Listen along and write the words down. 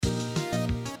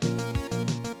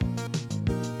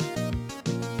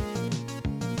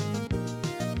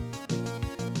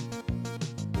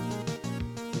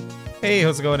Hey,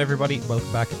 how's it going, everybody?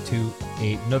 Welcome back to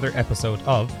another episode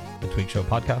of the Tweak Show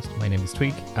podcast. My name is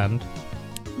Tweak, and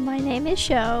my name is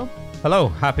Show. Hello,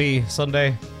 happy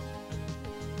Sunday.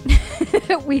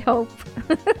 We hope.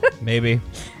 Maybe.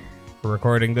 We're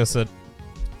recording this at...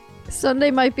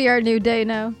 Sunday might be our new day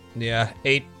now. Yeah,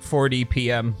 8:40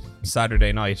 p.m.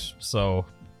 Saturday night. So,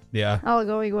 yeah. All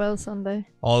going well Sunday.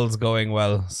 All's going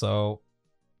well. So,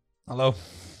 hello.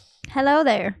 Hello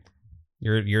there.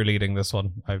 You're leading this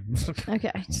one.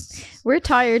 Okay. We're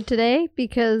tired today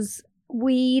because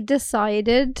we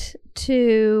decided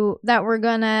that we're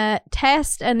gonna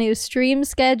test a new stream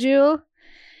schedule,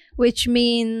 which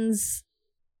means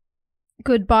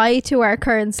goodbye to our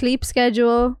current sleep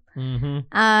schedule.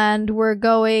 Mm-hmm. And we're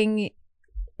going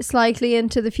slightly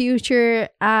into the future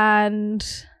and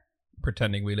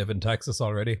pretending we live in Texas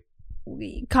already.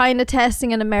 We kind of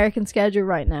testing an American schedule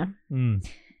right now.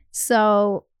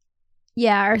 So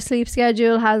yeah, our sleep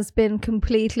schedule has been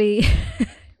completely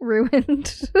ruined.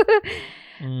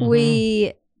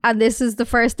 Mm-hmm. And this is the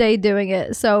first day doing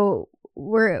it, so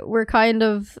we're kind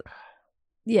of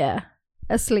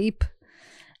asleep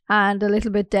and a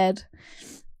little bit dead.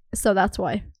 So that's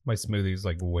why. My smoothie's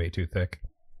like way too thick.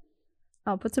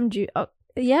 I'll put some juice. Oh,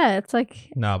 yeah, it's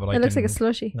like It looks like a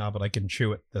slushy. No, but I can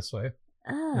chew it this way.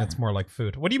 Ah. It's more like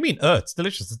food. What do you mean? It's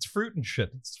delicious. It's fruit and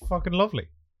shit. It's fucking lovely.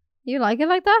 You like it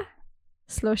like that?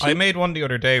 Slushy? I made one the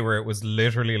other day where it was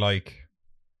literally like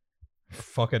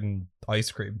fucking ice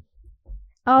cream.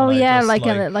 Oh And I yeah, just, like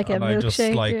a and I milkshake. just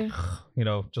like,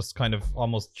 Yeah. just kind of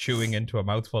almost chewing into a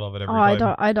mouthful of it every Oh,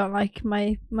 time. I don't like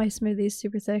my smoothies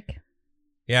super thick.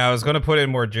 Yeah, I was going to put in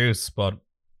more juice, but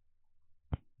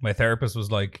my therapist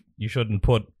was like, you shouldn't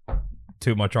put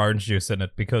too much orange juice in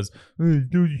it because there's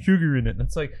no sugar in it. And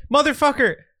it's like,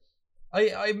 motherfucker,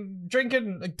 I'm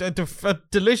drinking a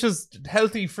delicious,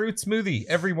 healthy fruit smoothie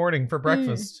every morning for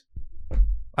breakfast.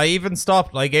 I even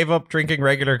stopped. I gave up drinking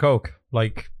regular Coke.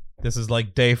 Like, this is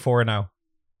like day 4 now.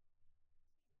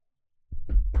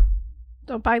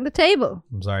 Don't bang the table.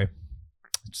 I'm sorry.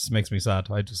 It just makes me sad.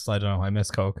 I don't know. I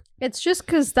miss Coke. It's just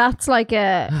because that's like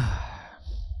it's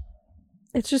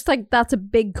just like that's a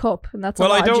big cup and that's a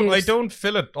lot of juice. I don't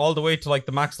fill it all the way to like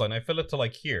the max line. I fill it to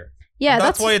like here. Yeah, and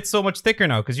that's why it's so much thicker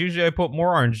now, because usually I put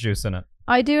more orange juice in it.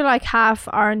 I do like half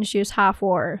orange juice, half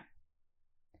water.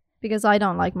 Because I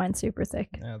don't like mine super thick.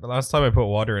 Yeah, the last time I put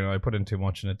water in it, I put in too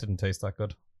much and it didn't taste that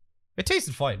good. It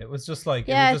tasted fine. It was just like,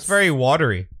 it was just very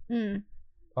watery.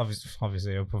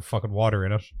 Obviously, I put fucking water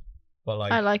in it. But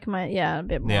like, I like my, a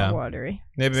bit more watery.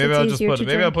 Maybe I'll just put,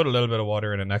 I'll put a little bit of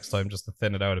water in it next time just to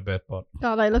thin it out a bit. But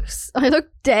God, I look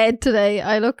dead today.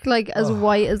 I look like as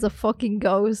white as a fucking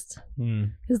ghost.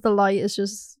 Because the light is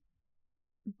just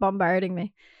bombarding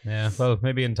me. Yeah, well,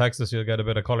 maybe in Texas you'll get a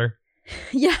bit of color.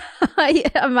 Yeah, I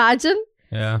imagine.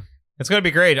 Yeah. It's going to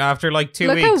be great after like 2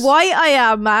 weeks. Look how white I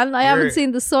am, man. I haven't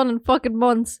seen the sun in fucking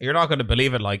months. You're not going to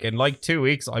believe it. Like in like 2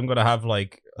 weeks, I'm going to have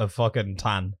like a fucking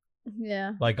tan.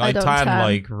 Yeah. Like I tan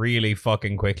like really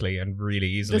fucking quickly and really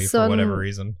easily for whatever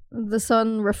reason. The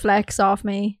sun reflects off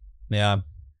me. Yeah.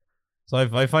 So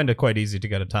I find it quite easy to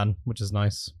get a tan, which is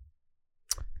nice.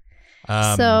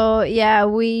 So yeah,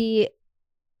 we're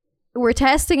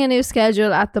testing a new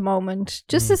schedule at the moment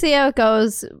just to see how it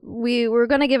goes. We're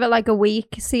going to give it like a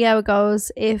week, see how it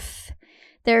goes. If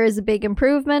there is a big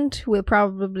improvement, we'll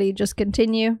probably just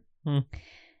continue.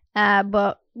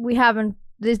 But we haven't.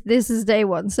 This is day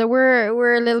 1, so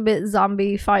we're a little bit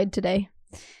zombie-fied today.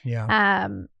 Yeah.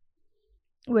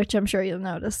 Which I'm sure you'll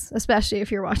notice, especially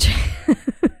if you're watching.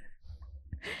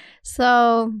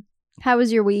 So, how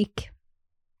was your week?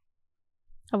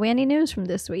 Have we any news from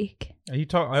this week? Are you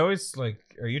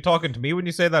talking to me when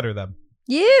you say that or them?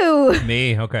 You!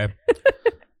 Me, okay.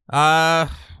 My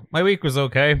week was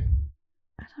okay.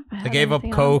 I gave up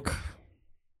Coke.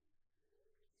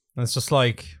 And it's just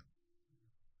like,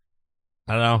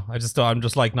 I don't know. I'm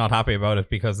just like not happy about it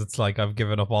because it's like I've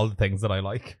given up all the things that I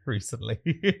like recently.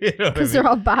 Because they're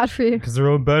all bad for you. Because they're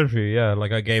all bad for you, yeah.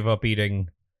 Like I gave up eating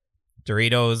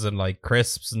Doritos and like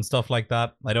crisps and stuff like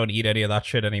that. I don't eat any of that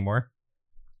shit anymore.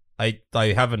 I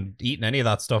haven't eaten any of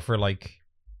that stuff for like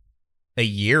a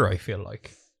year, I feel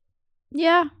like.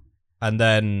 Yeah. And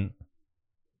then,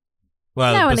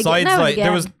 well, there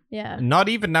was not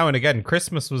even now and again.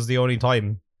 Christmas was the only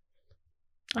time.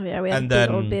 Oh yeah, we had a big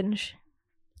old binge.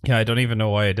 Yeah, I don't even know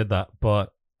why I did that,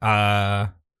 but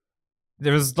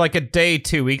there was like a day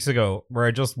 2 weeks ago where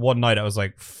I just one night I was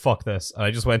like, fuck this, and I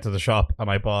just went to the shop and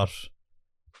I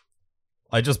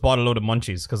just bought a load of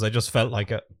munchies because I just felt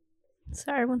like it.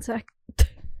 Sorry, one sec.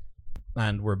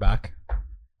 And we're back.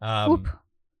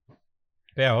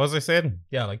 But yeah, what was I saying?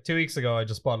 Yeah, like 2 weeks ago, I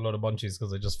just bought a load of munchies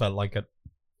because I just felt like it.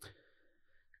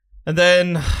 And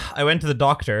then I went to the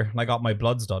doctor and I got my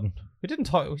bloods done. We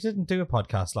didn't do a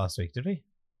podcast last week, did we?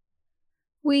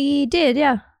 We did,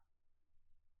 yeah.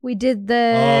 We did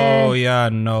the Oh yeah,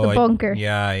 no. the bunker.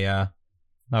 Yeah.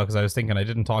 No, because I was thinking I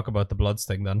didn't talk about the bloods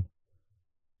thing then.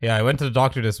 Yeah, I went to the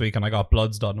doctor this week and I got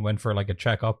bloods done. Went for like a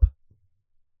checkup.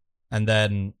 And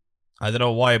then, I don't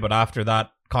know why, but after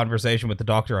that conversation with the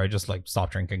doctor, I just like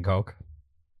stopped drinking Coke.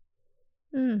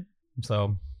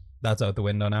 So, that's out the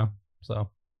window now. So,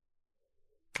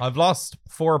 I've lost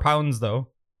 4 pounds though.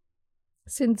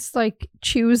 Since like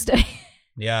Tuesday.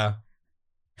 Yeah.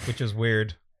 Which is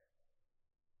weird.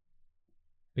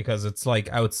 Because it's like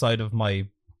outside of my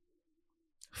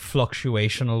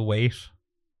fluctuational weight.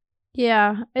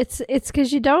 Yeah, it's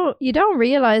because you don't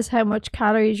realize how much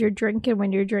calories you're drinking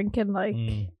when you're drinking like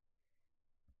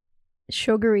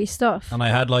sugary stuff. And I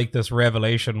had like this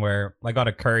revelation where I got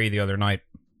a curry the other night.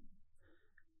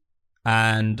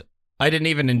 And I didn't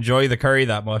even enjoy the curry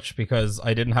that much because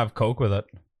I didn't have Coke with it.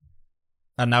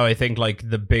 And now I think like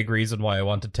the big reason why I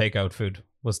wanted takeout food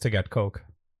was to get Coke.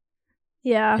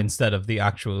 Yeah. Instead of the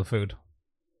actual food.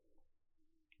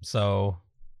 So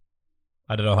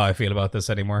I don't know how I feel about this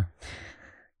anymore.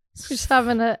 Just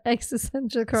having an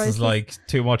existential crisis. This is like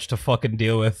too much to fucking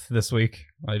deal with this week.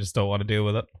 I just don't want to deal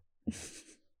with it.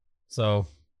 So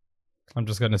I'm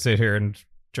just going to sit here and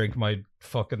drink my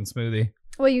fucking smoothie.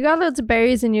 Well, you got loads of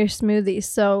berries in your smoothie,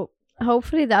 so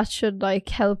hopefully that should like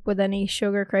help with any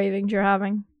sugar cravings you're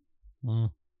having. Yeah,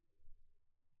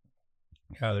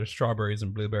 there's strawberries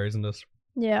and blueberries in this.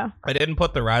 Yeah. I didn't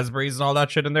put the raspberries and all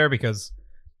that shit in there because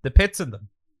the pit's in them.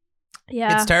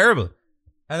 Yeah. It's terrible.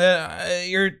 And then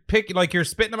you're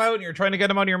spitting them out and you're trying to get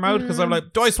them out of your mouth because I'm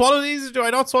like, do I swallow these? Do I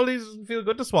not swallow these? Does it feel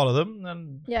good to swallow them?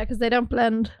 And yeah, because they don't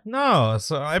blend. no,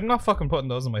 so I'm not fucking putting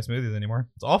those in my smoothies anymore.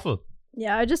 It's awful.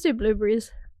 Yeah, I just do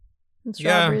blueberries and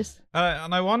strawberries. Yeah,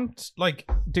 and I want like,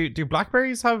 do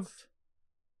blackberries have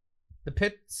the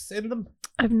pits in them?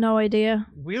 I have no idea.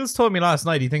 Wheels told me last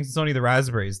night he thinks it's only the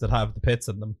raspberries that have the pits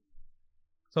in them.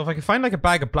 So if I could find like a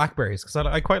bag of blackberries, because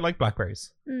I quite like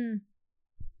blackberries, and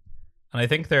I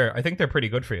think they're pretty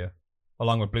good for you,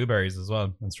 along with blueberries as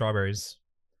well and strawberries.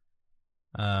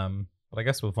 But I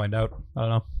guess we'll find out. I don't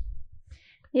know.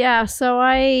 Yeah, so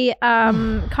I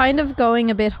kind of going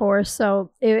a bit hoarse.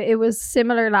 So it was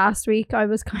similar last week. I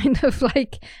was kind of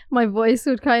like my voice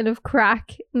would kind of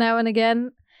crack now and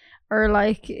again. Or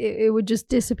like it would just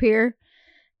disappear.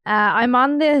 I'm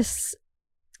on this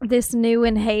new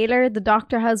inhaler the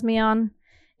doctor has me on.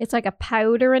 It's like a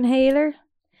powder inhaler,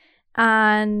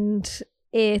 and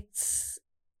it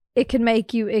can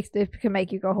make you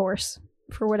go hoarse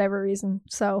for whatever reason.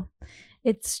 So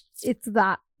it's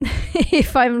that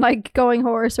if I'm like going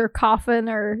hoarse or coughing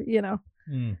or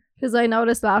because I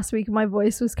noticed last week my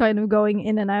voice was kind of going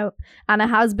in and out, and it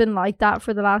has been like that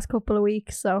for the last couple of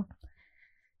weeks. So.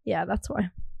 Yeah, that's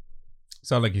why.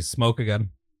 Sound like you smoke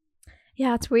again.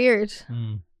 Yeah, it's weird.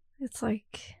 It's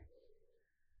like...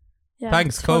 Yeah,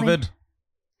 thanks, COVID.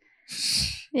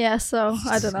 Yeah, so,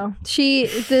 I don't know.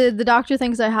 The doctor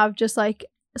thinks I have just like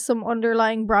some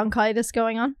underlying bronchitis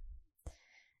going on.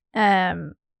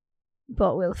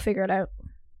 But we'll figure it out.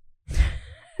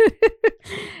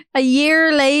 A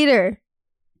year later.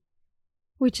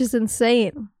 Which is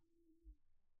insane.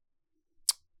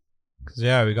 Because,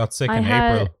 yeah, we got sick in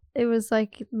April. It was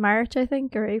like March, I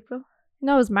think, or April.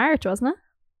 No, it was March, wasn't it?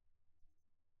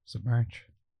 Was it March?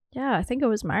 Yeah, I think it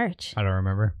was March. I don't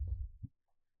remember.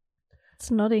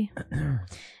 It's nutty.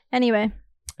 Anyway.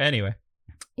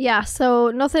 Yeah, so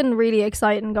nothing really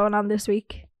exciting going on this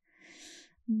week.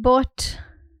 But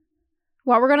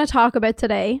what we're going to talk about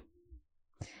today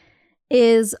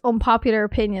is unpopular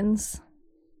opinions.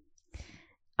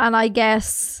 And I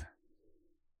guess...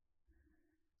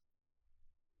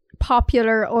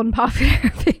 popular, unpopular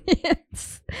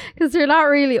opinions, because they're not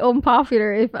really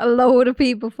unpopular if a load of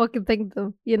people fucking think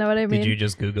them. You know what I mean? Did you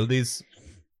just Google these?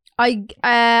 I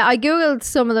googled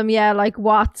some of them. Yeah, like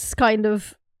what's kind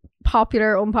of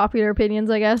popular, unpopular opinions,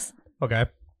 I guess. Okay.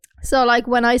 So, like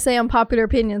when I say unpopular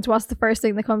opinions, what's the first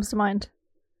thing that comes to mind?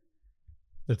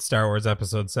 That Star Wars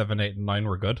Episode 7, 8, and 9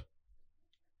 were good.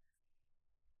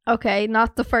 Okay,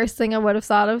 not the first thing I would have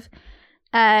thought of.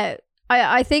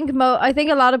 I think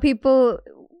a lot of people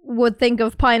would think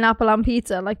of pineapple on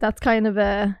pizza. Like that's kind of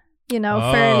a,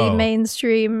 fairly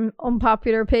mainstream,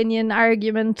 unpopular opinion,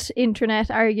 argument, internet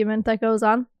argument that goes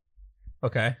on.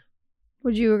 Okay.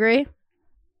 Would you agree?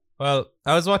 Well,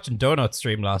 I was watching Donut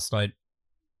stream last night.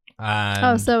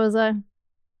 And so was I.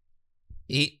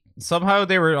 somehow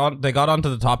they got onto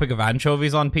the topic of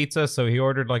anchovies on pizza, so he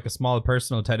ordered like a small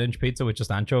personal 10-inch pizza with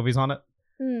just anchovies on it.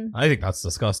 I think that's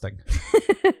disgusting.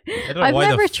 I've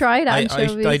never tried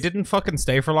anchovies. I didn't fucking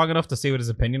stay for long enough to see what his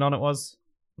opinion on it was.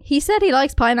 He said he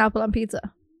likes pineapple on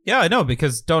pizza. Yeah, I know,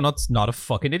 because Donut's not a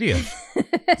fucking idiot.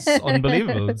 It's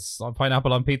unbelievable.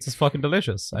 Pineapple on pizza is fucking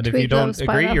delicious. And if you don't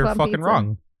agree, you're fucking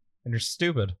wrong. And you're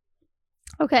stupid.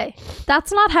 Okay.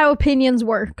 That's not how opinions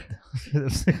work.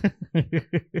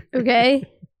 Okay?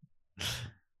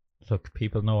 Look,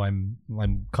 people know I'm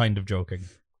kind of joking.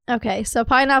 Okay, so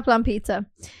pineapple on pizza.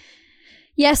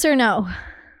 Yes or no?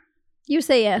 You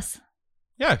say yes.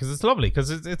 Yeah, because it's lovely. Because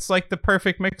it's like the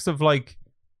perfect mix of like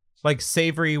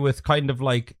savory with kind of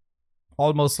like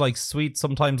almost like sweet,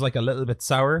 sometimes like a little bit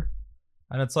sour.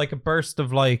 And it's like a burst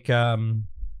of like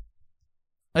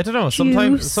I don't know,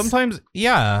 sometimes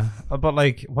yeah, but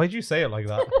like why'd you say it like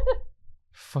that?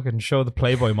 Fucking show the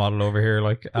Playboy model over here,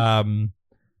 like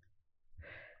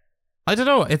I don't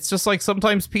know, it's just like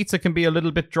sometimes pizza can be a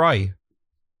little bit dry,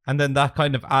 and then that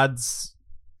kind of adds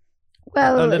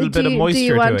a little bit of moisture to it.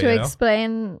 Do you want to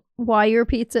explain why your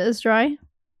pizza is dry?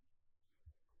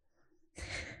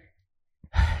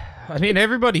 I mean,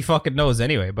 everybody fucking knows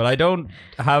anyway, but I don't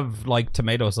have like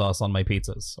tomato sauce on my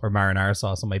pizzas or marinara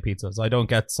sauce on my pizzas. I don't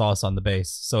get sauce on the base.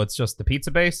 So it's just the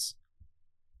pizza base,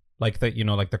 like the, you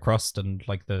know, like the crust and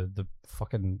like the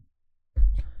fucking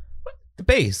the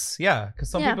base. Yeah. Cause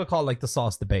some people call like the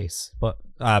sauce the base, but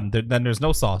then there's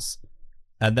no sauce,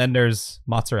 and then there's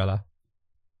mozzarella,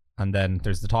 and then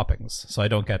there's the toppings. So I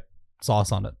don't get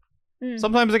sauce on it.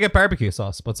 Sometimes I get barbecue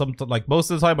sauce, but like most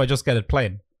of the time I just get it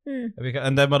plain.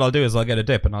 And then what I'll do is I'll get a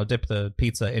dip, and I'll dip the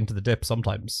pizza into the dip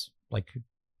sometimes. Like,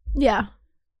 yeah.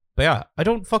 But yeah, I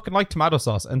don't fucking like tomato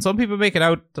sauce, and some people make it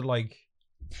out to like.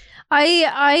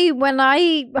 I when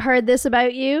I heard this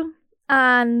about you,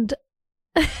 and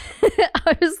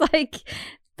I was like,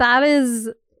 that is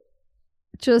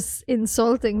just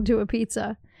insulting to a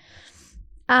pizza,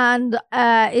 and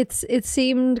it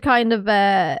seemed kind of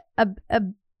a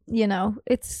you know,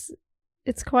 it's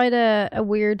quite a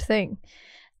weird thing.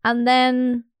 And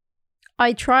then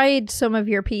I tried some of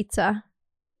your pizza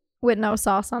with no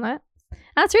sauce on it.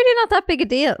 And it's really not that big a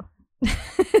deal.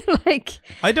 Like,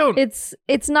 I don't.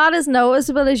 It's not as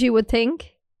noticeable as you would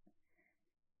think.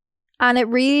 And it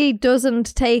really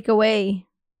doesn't take away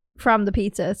from the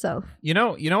pizza itself. You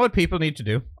know what people need to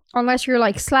do? Unless you're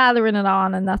like slathering it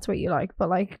on and that's what you like. But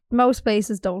like most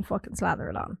places don't fucking slather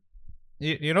it on.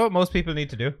 You know what most people need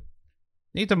to do?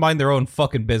 Need to mind their own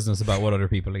fucking business about what other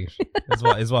people eat.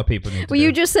 is what people need to do. Well,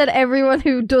 you just said everyone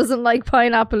who doesn't like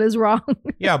pineapple is wrong.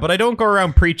 Yeah, but I don't go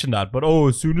around preaching that. But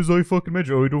as soon as I fucking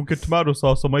mention, I don't get tomato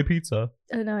sauce on my pizza.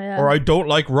 I know, yeah. Or I don't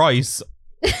like rice.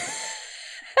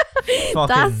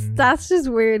 That's just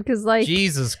weird because like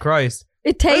Jesus Christ,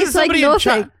 it tastes like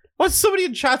nothing. What's somebody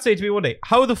in chat say to me one day?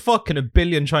 How the fuck can 1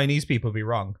 billion Chinese people be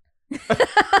wrong?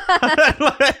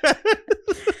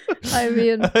 I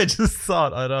mean, I just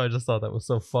thought that was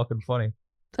so fucking funny.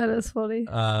 That is funny.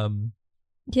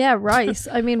 Yeah, rice.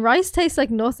 I mean, rice tastes like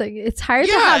nothing. It's hard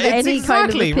to have any kind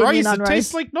of opinion on rice. It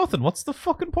tastes like nothing. What's the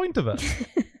fucking point of it?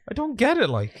 I don't get it.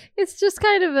 Like, it's just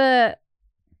kind of a.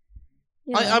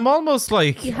 You know, I'm almost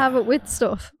like you have it with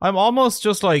stuff. I'm almost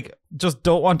just like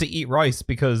don't want to eat rice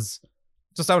because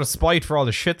just out of spite for all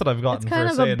the shit that I've gotten. It's kind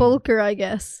of a bulker, I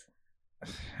guess.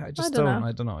 I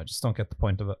don't know. I just don't get the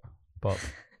point of it. But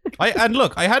I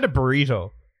had a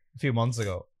burrito a few months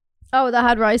ago. Oh, that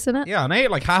had rice in it? Yeah, and I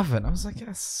ate like half of it. And I was like,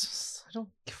 yes, I don't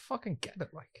fucking get it.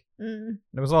 Like,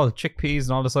 there was all the chickpeas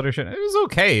and all this other shit. It was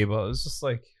okay, but it was just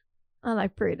like. I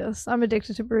like burritos. I'm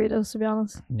addicted to burritos, to be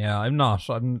honest. Yeah, I'm not.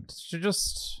 I'm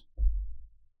just.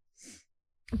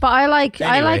 But I like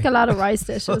a lot of rice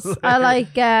dishes. I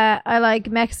like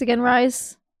Mexican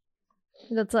rice.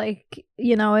 That's like,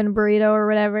 you know, in a burrito or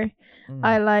whatever.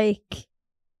 I like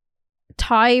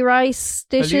Thai rice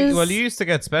dishes. Well, you used to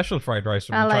get special fried rice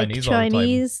from the Chinese all the time.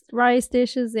 Chinese rice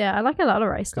dishes. Yeah, I like a lot of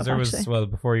rice stuff, actually.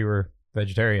 Before you were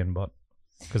vegetarian, but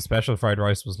because special fried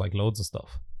rice was like loads of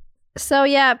stuff. So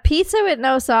yeah, pizza with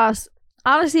no sauce,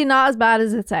 honestly not as bad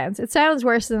as it sounds. It sounds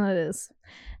worse than it is.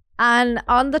 And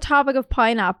on the topic of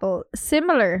pineapple,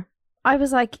 similar. I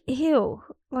was like, ew,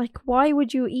 like why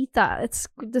would you eat that? It's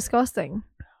disgusting.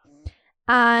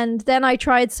 And then I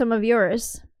tried some of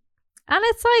yours. And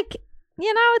it's like,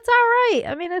 you know, it's all right.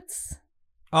 I mean, it's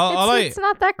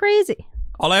not that crazy.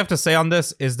 All I have to say on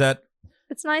this is that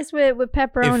it's nice with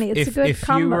pepperoni. It's a good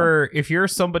combo. If you're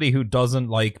somebody who doesn't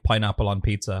like pineapple on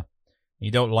pizza, you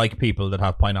don't like people that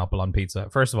have pineapple on pizza.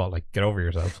 First of all, like, get over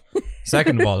yourself.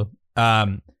 Second of all,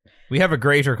 we have a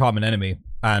greater common enemy,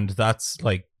 and that's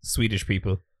like Swedish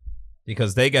people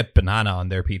because they get banana on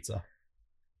their pizza.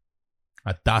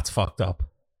 That's fucked up.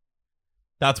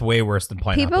 That's way worse than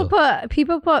pineapple.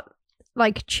 People put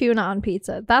like tuna on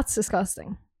pizza. That's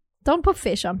disgusting. Don't put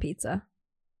fish on pizza.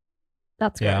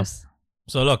 That's gross.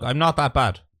 So look, I'm not that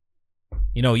bad.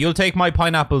 You know, you'll take my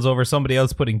pineapples over somebody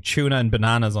else putting tuna and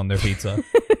bananas on their pizza.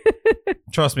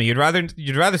 Trust me, you'd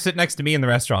rather sit next to me in the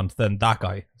restaurant than that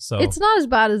guy. So it's not as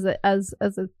bad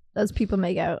as people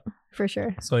make out, for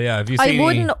sure. So yeah, if you see, I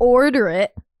wouldn't order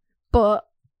it, but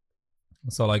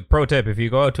so like pro tip, if you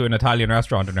go out to an Italian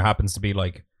restaurant and there happens to be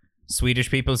like Swedish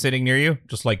people sitting near you,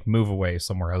 just like move away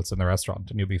somewhere else in the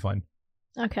restaurant and you'll be fine.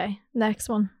 Okay, next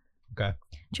one. Okay.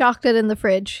 Chocolate in the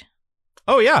fridge.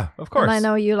 Oh yeah, of course. And I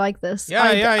know you like this.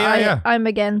 Yeah. I'm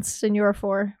against and you're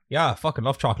for. Yeah, I fucking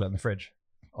love chocolate in the fridge.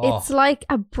 Oh. It's like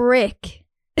a brick.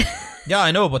 Yeah,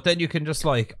 I know, but then you can just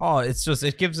like,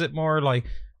 it gives it more like,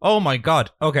 oh my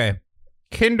god. Okay.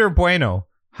 Kinder Bueno.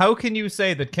 How can you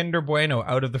say that Kinder Bueno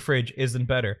out of the fridge isn't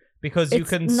better? Because you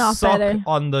can suck better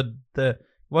on the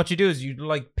what you do is you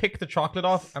like pick the chocolate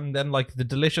off and then like the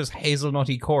delicious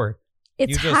hazelnutty core.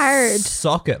 It's you just hard.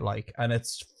 Suck it like, and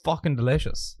it's fucking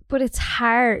delicious. But it's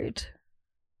hard.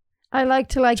 I like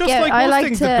to like just get like I like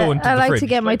things to that go into I the like fridge. to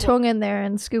get my Like tongue in there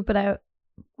and scoop it out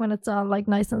when it's all like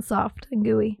nice and soft and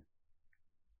gooey.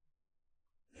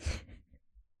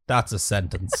 That's a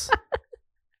sentence.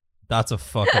 That's a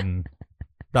sentence.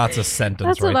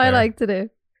 That's what right I there. like to do.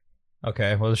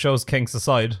 Okay, well the show's kinks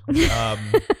aside.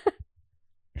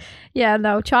 Yeah,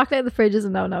 no, chocolate in the fridge is a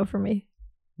no for me.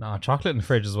 No, chocolate in the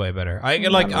fridge is way better. I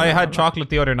No. had chocolate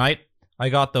the other night. I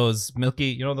got those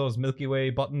those Milky Way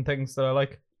button things that I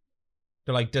like.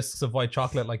 They're like discs of white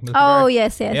chocolate, like Milky Oh Bar.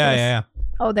 yes. Yeah.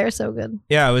 Oh, they're so good.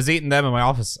 Yeah, I was eating them in my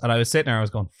office, and I was sitting there. I was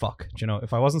going, "Fuck!" Do you know,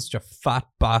 if I wasn't such a fat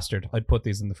bastard, I'd put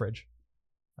these in the fridge,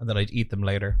 and then I'd eat them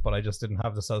later. But I just didn't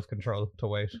have the self control to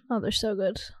wait. Oh, they're so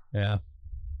good. Yeah,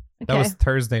 Okay. that was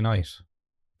Thursday night.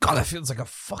 God, that feels like a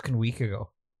fucking week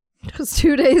ago. It was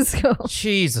 2 days ago.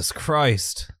 Jesus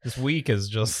Christ, this week is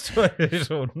just I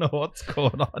don't know what's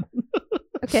going on.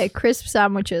 Okay, crisp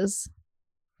sandwiches.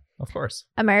 Of course.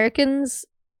 Americans,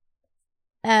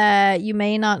 you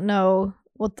may not know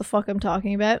what the fuck I'm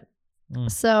talking about.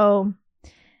 So,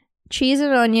 cheese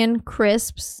and onion,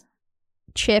 crisps,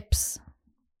 chips,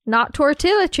 not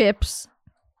tortilla chips.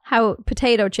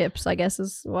 Potato chips, I guess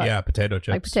is what. Yeah, potato chips.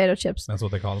 Like potato chips. That's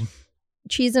what they call them.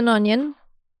 Cheese and onion,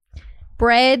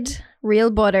 bread,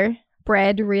 real butter.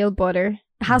 It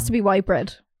has to be white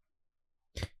bread.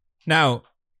 Now,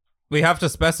 we have to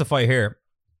specify here.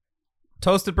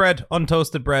 Toasted bread,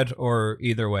 untoasted bread, or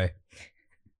either way.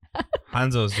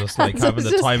 Hanzo's just like Hanzo's having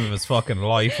the just- time of his fucking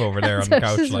life over there on the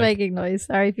couch. Just Like, making noise.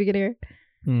 Sorry if you can hear.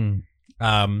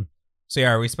 So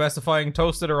yeah, are we specifying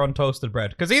toasted or untoasted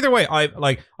bread? Because either way, I had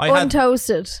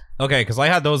Untoasted. okay, because I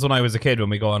had those when I was a kid when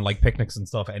we go on like picnics and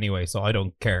stuff. Anyway, so I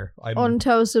don't care.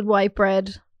 Untoasted white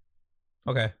bread.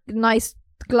 Okay, Nice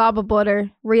glob of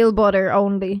butter. Real butter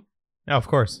only. yeah, of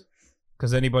course.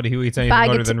 Because anybody who eats anything Bag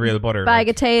of other than real butter, Bag like,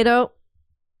 of potato.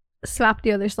 Slap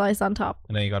the other slice on top.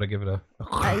 and then you got to give it a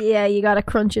Yeah, you gotta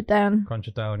crunch it down. crunch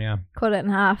it down. Yeah, Cut it in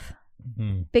half.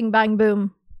 mm, Bing bang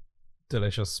boom.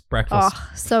 delicious breakfast.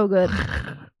 Oh, so good.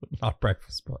 Not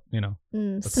breakfast, but you know,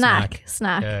 a Snack.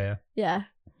 Yeah.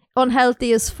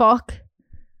 Unhealthy as fuck,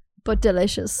 but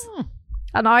delicious.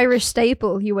 An Irish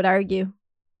staple, you would argue.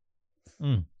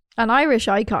 Mm. An Irish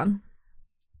icon,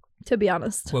 to be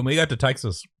honest. When we get to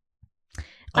Texas,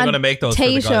 I'm And gonna make those for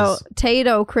the guys.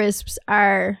 Tato crisps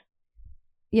are,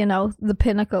 the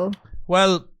pinnacle.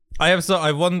 Well, I have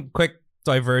one quick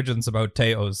divergence about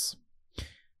Tato's.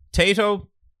 Tato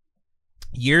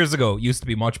years ago used to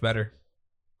be much better.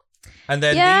 And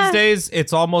then Yeah. these days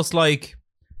it's almost like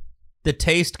the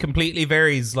taste completely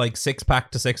varies like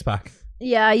 6-pack to 6-pack.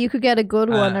 Yeah, you could get a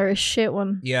good one or a shit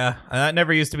one. Yeah, and that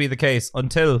never used to be the case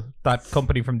until that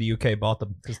company from the UK bought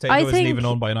them. Because Tato isn't think- even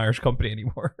owned by an Irish company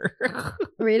anymore.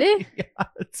 Really? Yeah,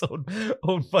 it's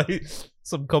owned by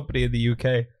some company in the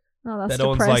UK Oh, that's that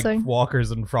owns depressing. like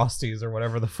Walkers and Frosties or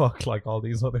whatever the fuck, like all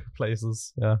these other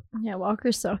places. Yeah. Yeah,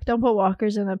 Walkers suck. Don't put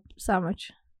Walkers in a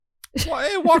sandwich.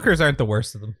 Walkers aren't the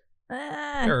worst of them.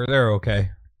 Ah. They're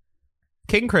okay.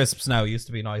 King Crisps now used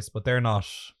to be nice, but they're not.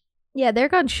 Yeah, they're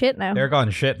gone shit now. They're gone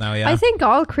shit now, yeah. I think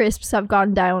all crisps have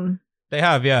gone down. They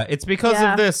have, yeah. It's because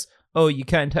Yeah. of this. Oh, you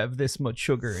can't have this much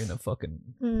sugar in a fucking...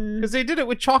 Because they did it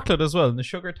with chocolate as well, and the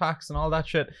sugar tax and all that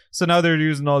shit. So now they're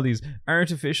using all these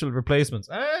artificial replacements.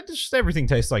 Just everything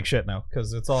tastes like shit now,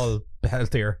 because it's all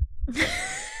healthier.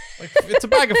 Like, it's a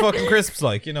bag of fucking crisps,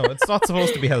 like, it's not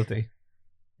supposed to be healthy.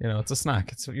 It's a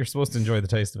snack. You're supposed to enjoy the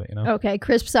taste of it, Okay,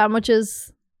 crisp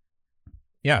sandwiches.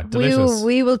 Yeah, delicious.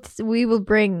 We will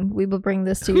bring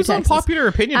this to Whose Texas. unpopular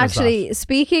opinion is Actually,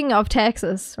 speaking of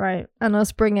Texas, right, and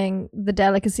us bringing the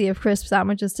delicacy of crisp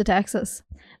sandwiches to Texas,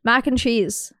 mac and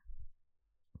cheese.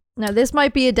 Now, this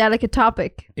might be a delicate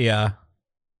topic, that? Yeah.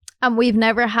 and we've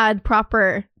never had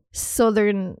proper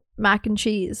Southern mac and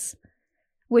cheese,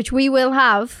 which we will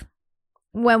have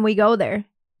when we go there.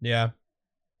 Yeah.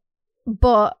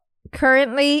 But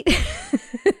currently,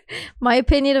 my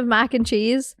opinion of mac and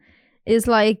cheese is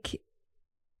like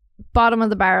bottom of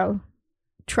the barrel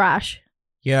trash.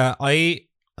 Yeah,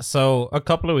 so a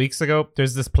couple of weeks ago,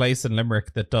 there's this place in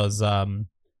Limerick that does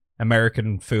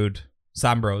American food,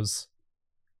 Sambros.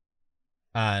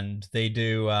 And they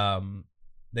do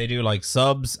like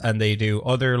subs, and they do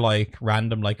other like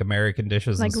random like American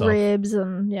dishes Like and stuff. ribs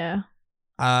and yeah.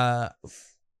 I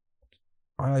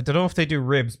don't know if they do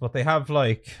ribs, but they have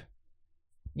like,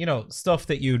 stuff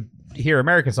that you hear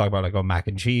Americans talk about, like mac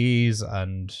and cheese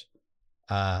and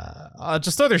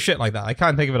just other shit like that. I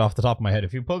can't think of it off the top of my head.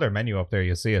 If you pull their menu up there,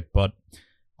 you'll see it. But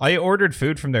I ordered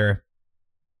food from there,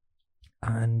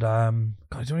 and God,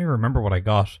 I don't even remember what I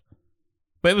got,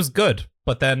 but it was good.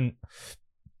 But then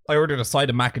I ordered a side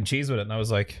of mac and cheese with it, and I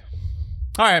was like,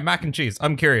 all right, mac and cheese.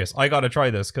 I'm curious. I got to try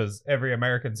this because every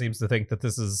American seems to think that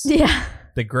this is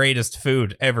the greatest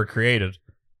food ever created.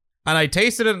 And I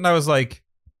tasted it, and I was like,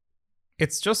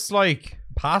 it's just like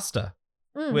pasta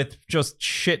with just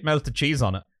shit melted cheese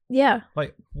on it. Yeah.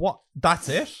 Like, what? That's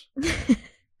it?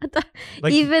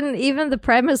 Like, even the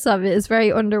premise of it is very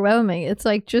underwhelming. It's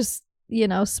like just,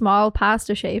 small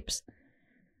pasta shapes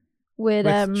with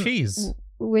cheese.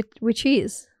 With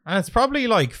cheese. And it's probably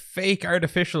like fake,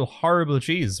 artificial, horrible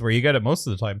cheese where you get it most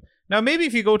of the time. Now, maybe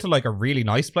if you go to like a really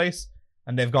nice place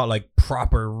and they've got like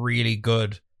proper, really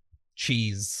good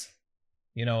cheese,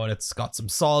 and it's got some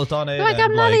salt on it. Like, and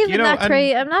I'm not like, even that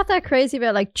crazy. I'm not that crazy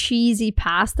about like cheesy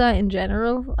pasta in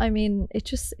general. I mean, it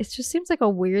just seems like a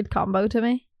weird combo to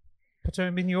me. But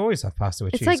I mean, you always have pasta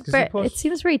with It's cheese. like it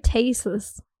seems very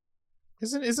tasteless.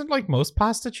 Isn't like most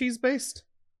pasta cheese based?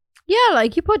 Yeah,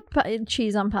 like you put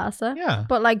cheese on pasta. Yeah.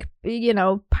 But like,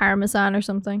 Parmesan or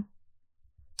something.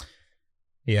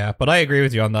 Yeah, but I agree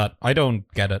with you on that. I don't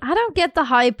get it. I don't get the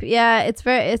hype. Yeah,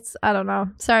 I don't know.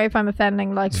 Sorry if I'm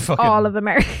offending like all of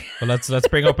America. Well, let's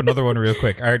bring up another one real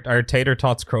quick. Our tater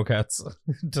tots croquettes.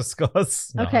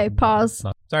 Discuss. Okay, pause.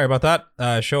 No. Sorry about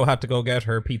that. Show had to go get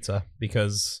her pizza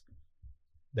because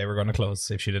they were going to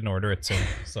close if she didn't order it soon.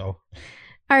 So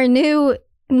our new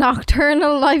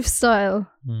nocturnal lifestyle.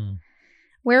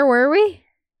 Where were we?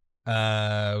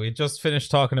 We just finished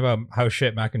talking about how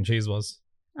shit mac and cheese was.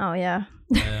 Oh yeah.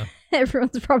 Yeah.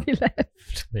 Everyone's probably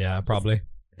left. Yeah, probably.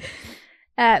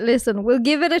 Listen, we'll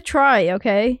give it a try,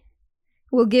 okay?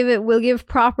 We'll give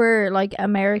proper like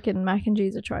American mac and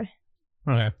cheese a try.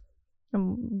 Okay.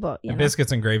 But and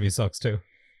biscuits and gravy sucks too.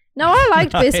 No, I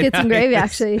liked biscuits and gravy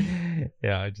actually.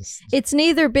 Yeah, it's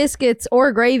neither biscuits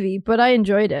or gravy, but I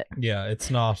enjoyed it. Yeah, it's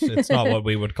not what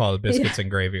we would call biscuits and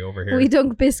gravy over here. We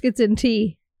dunk biscuits in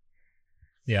tea.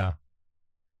 Yeah.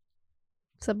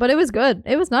 So, but it was good.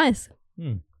 It was nice.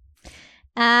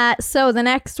 So the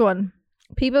next one.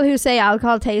 People who say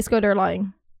alcohol tastes good are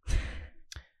lying.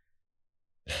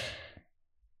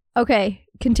 Okay,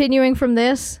 continuing from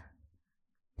this.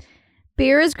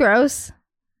 Beer is gross.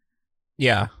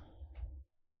 Yeah.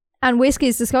 And whiskey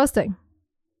is disgusting.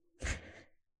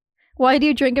 Why do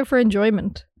you drink it for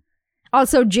enjoyment?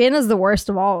 Also, gin is the worst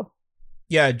of all.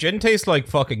 Yeah, gin tastes like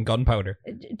fucking gunpowder.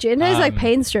 Gin is like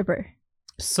paint stripper.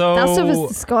 So that stuff is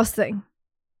disgusting.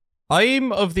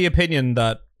 I'm of the opinion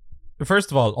that, first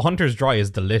of all, Hunter's Dry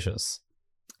is delicious.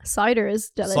 Cider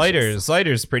is delicious.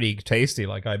 Cider's pretty tasty.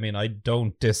 Like, I mean, I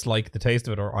don't dislike the taste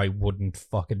of it, or I wouldn't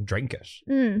fucking drink it.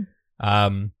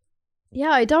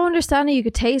 Yeah, I don't understand how you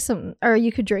could taste something, or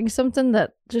you could drink something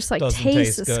that just like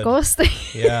tastes disgusting.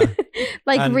 Yeah.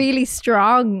 Like really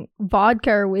strong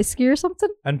vodka or whiskey or something.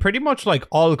 And pretty much like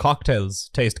all cocktails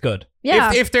taste good.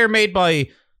 Yeah. If they're made by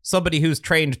somebody who's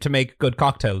trained to make good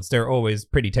cocktails, they're always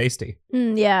pretty tasty.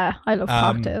 Yeah, I love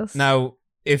cocktails. Now,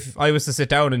 if I was to sit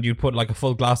down and you'd put like a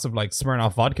full glass of like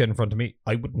Smirnoff vodka in front of me,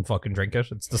 I wouldn't fucking drink it.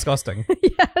 It's disgusting.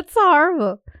 Yeah, it's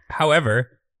horrible.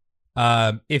 However,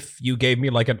 if you gave me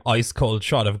like an ice cold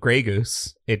shot of Grey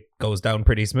Goose, it goes down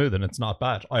pretty smooth and it's not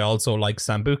bad. I also like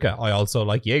Sambuca. I also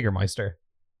like Jägermeister.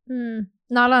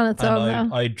 Not on its own.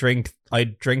 No. I drink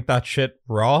that shit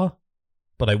raw,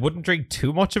 but I wouldn't drink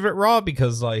too much of it raw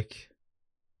because like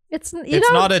it's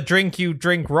not a drink you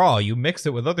drink raw. You mix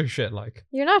it with other shit. Like,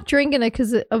 you're not drinking it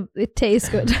because it tastes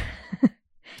good.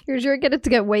 You're drinking it to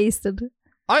get wasted.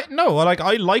 I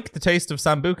like the taste of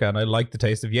Sambuca and I like the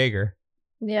taste of Jaeger.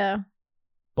 Yeah.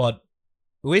 But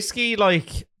whiskey,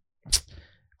 like,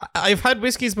 I've had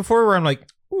whiskeys before where I'm like,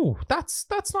 ooh, that's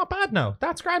not bad now.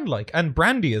 That's grand, like. And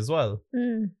brandy as well.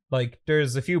 Like,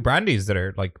 there's a few brandies that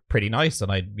are, like, pretty nice,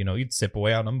 and you'd sip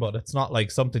away on them, but it's not,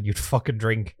 like, something you'd fucking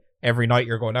drink every night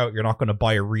you're going out. You're not going to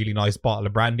buy a really nice bottle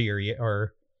of brandy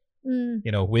or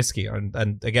whiskey.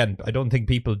 And again, I don't think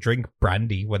people drink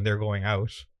brandy when they're going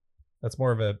out. That's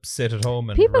more of a sit at home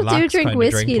and people relax do drink kind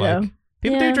whiskey, of drink, though. like.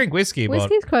 People do drink whiskey, but...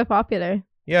 Whiskey's quite popular.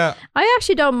 Yeah. I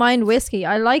actually don't mind whiskey.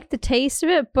 I like the taste of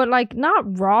it, but, like,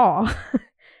 not raw.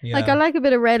 Yeah. Like, I like a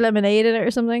bit of red lemonade in it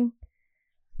or something.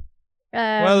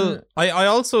 Well, I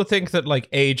also think that, like,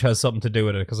 age has something to do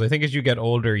with it, because I think as you get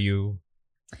older, you...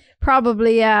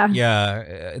 Probably, yeah. Yeah,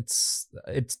 it's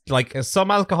like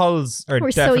some alcohols are We're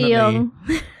definitely... so young.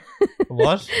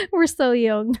 What? We're so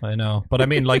young. I know. But I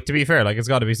mean, like, to be fair, like, it's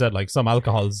got to be said, like, some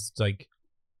alcohols, like,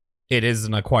 it is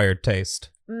an acquired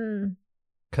taste.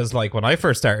 Because, like, when I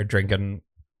first started drinking...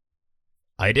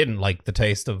 I didn't like the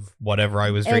taste of whatever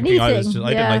I was drinking. I didn't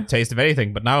like the taste of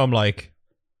anything. But now I'm like,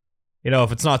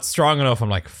 if it's not strong enough, I'm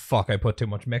like, fuck, I put too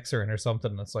much mixer in or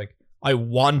something. It's like, I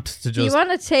want to just... You want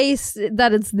to taste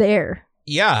that it's there.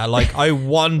 Yeah, like, I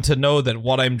want to know that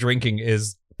what I'm drinking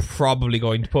is probably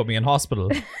going to put me in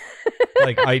hospital.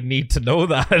 Like, I need to know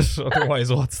that.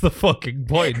 Otherwise, what's the fucking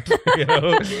point?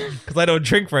 Because I don't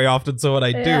drink very often. So when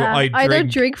I do, I drink. I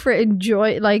don't drink for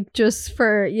just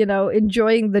for,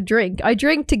 enjoying the drink. I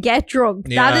drink to get drunk.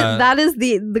 Yeah. That is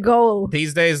the goal.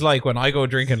 These days, like, when I go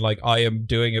drinking, like, I am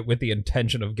doing it with the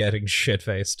intention of getting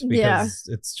shit-faced. Because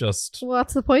it's just...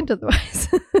 What's the point otherwise?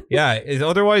 Yeah.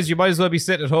 Otherwise, you might as well be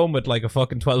sitting at home with, like, a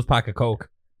fucking 12-pack of Coke.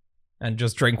 And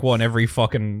just drink one every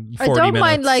fucking 40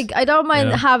 minutes. I don't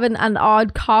mind having an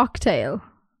odd cocktail.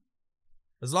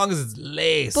 As long as it's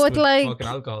laced with fucking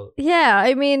alcohol. Yeah,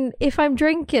 I mean, if I'm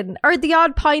drinking... Or the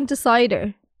odd pint of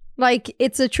cider. Like,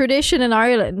 it's a tradition in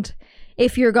Ireland.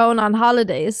 If you're going on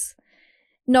holidays,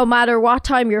 no matter what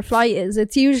time your flight is,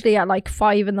 it's usually at like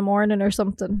 5 a.m. or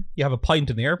something. You have a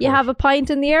pint in the airport. You have a pint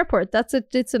in the airport.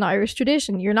 It's an Irish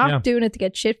tradition. You're not doing it to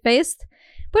get shit-faced.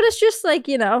 But it's just like,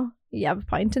 you have a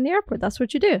pint in the airport. That's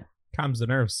what you do. Calms the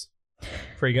nerves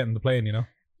before you get in the plane, You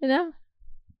know?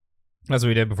 That's what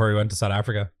we did before we went to South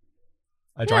Africa.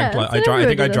 I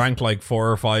drank like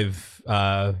 4 or 5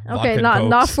 vodka and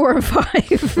not 4 or 5.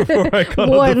 before I got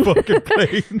on the fucking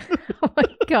plane. Oh my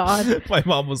god. My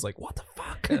mom was like, what the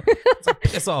fuck? It's like,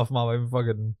 piss off, mom. I'm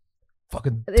fucking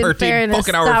 13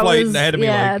 fucking hour flight ahead of me.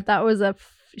 Yeah, that was a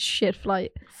shit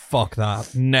flight. Fuck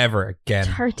that. Never again.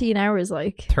 13 hours,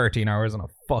 like. 13 hours on a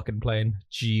fucking plane.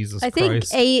 Jesus Christ. I think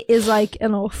 8 is like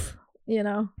enough,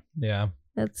 Yeah.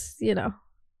 It's,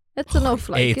 it's enough.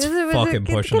 Like, 8's fucking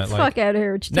pushing get it. the fuck out of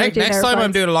here. Next time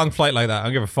I'm doing a long flight like that, I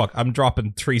don't give a fuck. I'm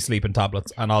dropping 3 sleeping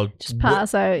tablets and I'll just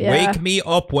pass out. Yeah. Wake me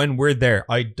up when we're there.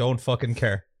 I don't fucking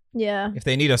care. Yeah. If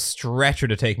they need a stretcher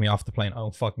to take me off the plane, I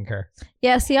don't fucking care.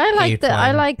 Yeah. See, I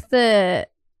like the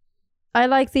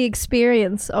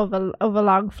experience of a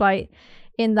long flight.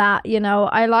 In that,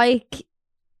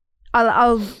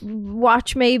 I'll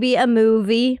watch maybe a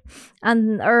movie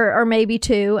and or maybe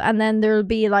 2, and then there'll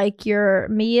be like your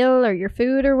meal or your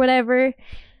food or whatever,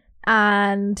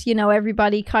 and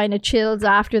everybody kind of chills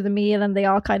after the meal and they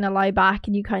all kind of lie back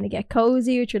and you kind of get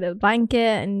cozy with your little blanket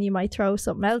and you might throw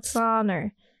something else on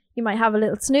or you might have a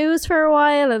little snooze for a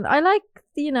while. And I like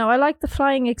the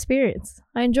flying experience.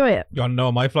 I enjoy it. You want to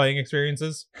know my flying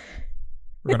experiences?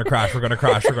 We're gonna crash, we're gonna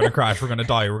crash, we're gonna crash, we're gonna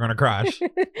die, we're gonna crash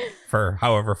for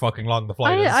however fucking long the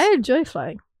flight is. I enjoy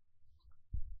flying.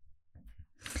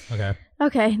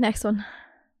 Okay, next one.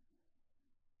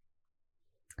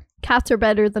 Cats are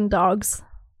better than dogs.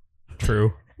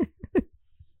 True.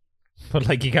 But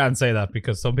like, you can't say that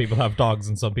because some people have dogs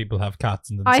and some people have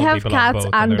cats, and then some people have both,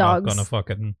 and they're dogs. Not gonna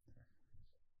fucking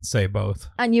say both.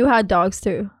 And you had dogs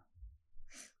too.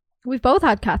 We've both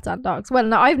had cats and dogs. Well,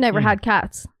 no, I've never had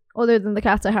cats. Other than the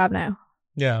cats I have now.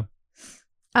 Yeah.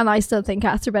 And I still think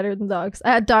cats are better than dogs.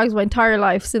 I had dogs my entire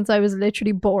life since I was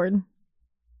literally born.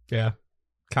 Yeah.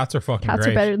 Cats are fucking Cats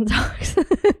great. are better than dogs.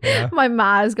 Yeah. My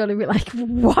ma is going to be like,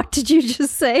 what did you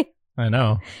just say? I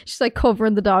know. She's like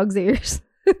covering the dog's ears.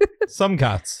 Some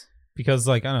cats. Because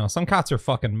like, I don't know, some cats are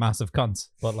fucking massive cunts.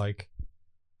 But like...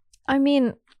 I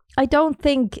mean, I don't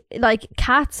think like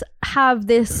cats have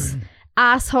this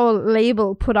asshole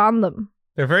label put on them.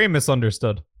 They're very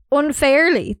misunderstood.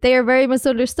 Unfairly. They are very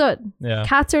misunderstood. Yeah.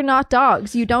 Cats are not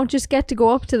dogs. You don't just get to go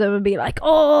up to them and be like,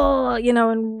 oh,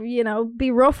 and,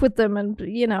 be rough with them. And,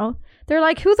 they're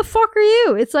like, who the fuck are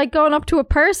you? It's like going up to a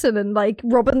person and like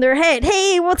rubbing their head.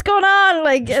 Hey, what's going on?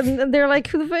 Like, and they're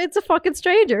like, it's a fucking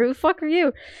stranger. Who the fuck are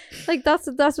you? Like, that's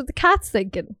what the cat's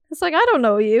thinking. It's like, I don't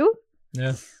know you.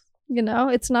 Yeah. You know,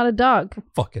 it's not a dog.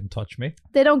 Fucking touch me.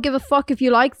 They don't give a fuck if you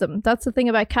like them. That's the thing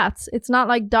about cats. It's not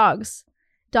like dogs.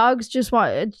 Dogs just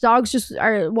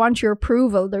want your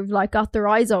approval. They've like got their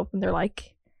eyes open. They're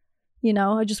like, you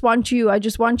know, I just want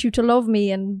you to love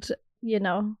me, and you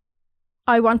know,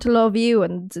 I want to love you.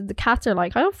 And the cats are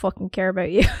like, I don't fucking care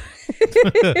about you.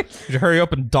 Could you hurry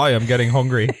up and die? I'm getting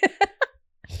hungry.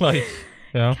 Like,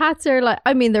 yeah. Cats are like,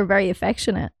 I mean, they're very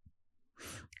affectionate,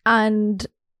 and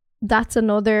that's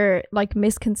another like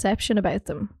misconception about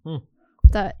them.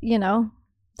 That, you know,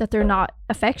 that they're not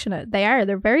affectionate.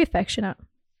 They're very affectionate.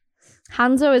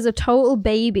 Hanzo is a total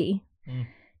baby.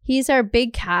 He's our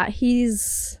big cat.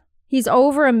 He's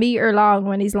over a meter long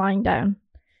when he's lying down.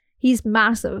 He's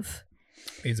massive.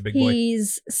 He's a big boy.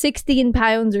 He's 16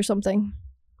 pounds or something,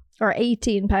 or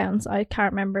 18 pounds. I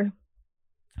can't remember.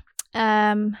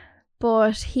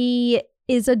 But he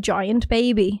is a giant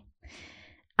baby.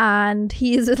 And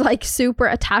he is like super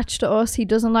attached to us. He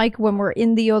doesn't like when we're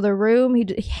in the other room. He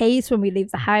hates when we leave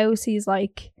the house. He's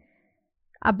like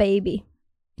a baby.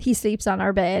 He sleeps on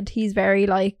our bed. He's very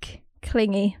like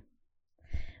clingy.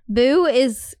 Boo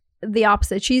is the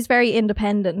opposite. She's very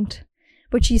independent,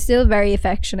 but she's still very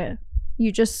affectionate.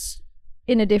 You just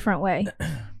in a different way.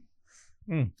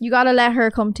 You gotta let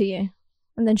her come to you,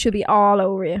 and then she'll be all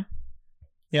over you.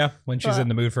 Yeah, when she's in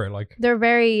the mood for it, like. They're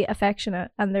very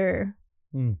affectionate, and they're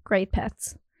great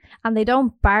pets, and they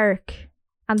don't bark,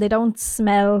 and they don't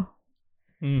smell,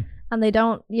 and they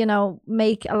don't, you know,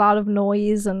 make a lot of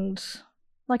noise. And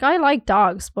like, I like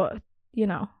dogs, but you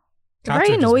know, they're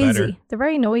very noisy. They're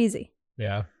very noisy.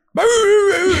 Yeah.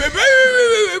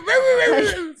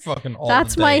 Fucking all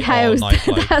that's day, my house. Night,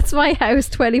 like. That's my house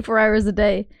 24 hours a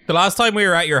day. The last time we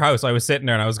were at your house, I was sitting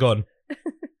there and I was going,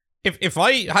 if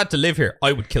I had to live here,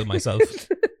 I would kill myself.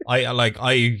 I'm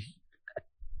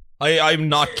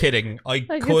not kidding. I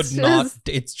like, could not.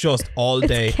 It's just all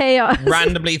day. Chaos.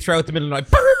 Randomly throughout the middle of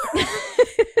the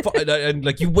night. And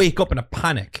like you wake up in a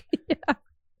panic. Yeah.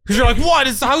 Because you're like, what?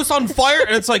 Is the house on fire?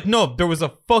 And it's like, no, there was a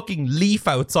fucking leaf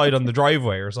outside on the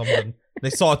driveway or something. They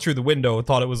saw it through the window and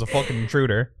thought it was a fucking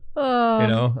intruder. You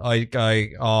know,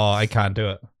 I can't do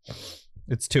it.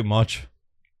 It's too much.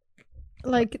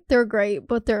 Like, they're great,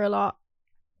 but they're a lot.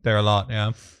 They're a lot,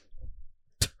 yeah.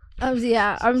 I'm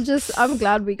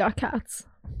glad we got cats.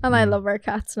 And I love our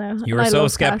cats now. You were so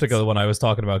skeptical when I was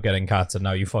talking about getting cats, and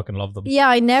now you fucking love them. Yeah,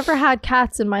 I never had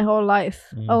cats in my whole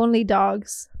life. Only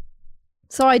dogs.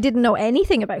 So I didn't know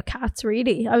anything about cats,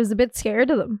 really. I was a bit scared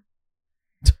of them.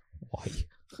 Why?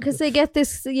 Because they get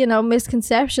this, you know,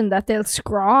 misconception that they'll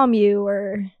scrum you,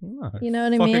 or, you know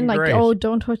what I mean? Like, great. Oh,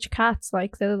 don't touch cats.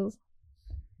 Like, they'll...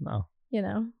 No. You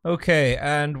know. Okay,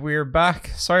 and we're back.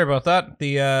 Sorry about that.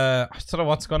 I don't know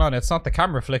what's going on. It's not the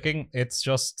camera flicking. It's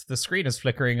just the screen is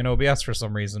flickering in OBS for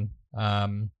some reason.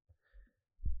 Podcast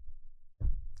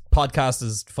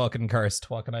is fucking cursed.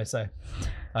 What can I say?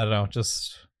 I don't know.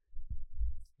 Just...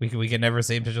 We can never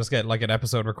seem to just get like an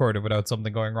episode recorded without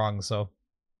something going wrong, so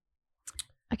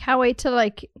I can't wait to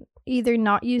like either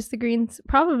not use the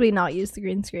probably not use the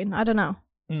green screen. I don't know.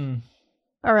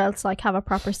 Or else like have a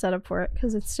proper setup for it,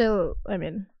 because it's still, I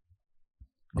mean,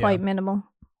 quite minimal.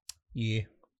 Yeah.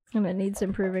 And it needs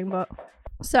improving, but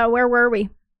so where were we?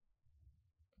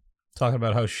 Talking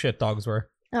about how shit dogs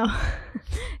were. Oh.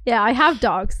 Yeah, I have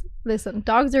dogs. Listen,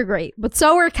 dogs are great, but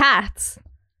so are cats.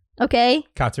 Okay?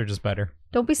 Cats are just better.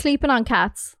 Don't be sleeping on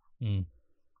cats.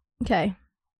 Okay.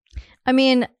 I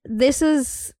mean, this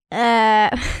is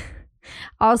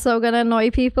also going to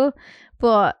annoy people,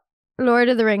 but Lord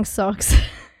of the Rings sucks.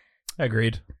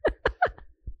 Agreed.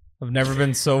 I've never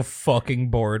been so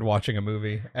fucking bored watching a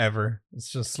movie, ever. It's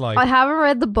just like... I haven't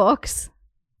read the books,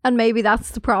 and maybe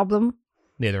that's the problem.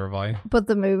 Neither have I. But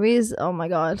the movies, oh my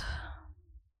god.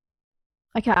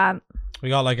 I can't. We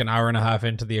got like an hour and a half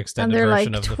into the extended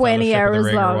version like of the 20 hours of the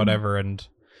Ring long. Or whatever, and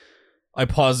I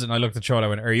paused it and I looked at Sean. I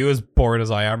went, "Are you as bored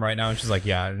as I am right now?" And she's like,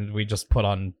 "Yeah." And we just put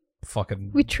on fucking.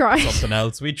 We tried something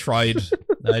else. We tried.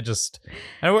 And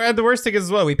the worst thing is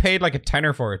as well, we paid like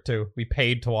 $10 for it too. We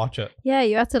paid to watch it. Yeah,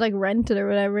 you had to like rent it or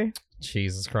whatever.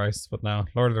 Jesus Christ! But now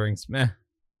Lord of the Rings, meh.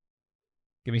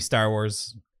 Give me Star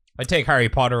Wars. I'd take Harry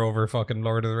Potter over fucking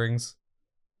Lord of the Rings.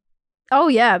 Oh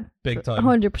yeah, big time.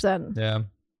 100%. Yeah.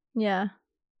 Yeah.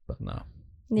 But no.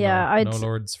 Yeah, no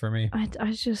lords for me.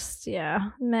 I just,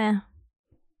 yeah, meh.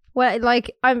 Well,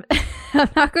 like, I'm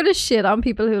not gonna shit on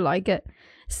people who like it.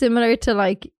 Similar to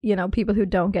like, you know, people who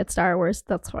don't get Star Wars.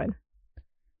 That's fine.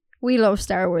 We love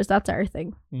Star Wars. That's our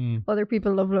thing. Other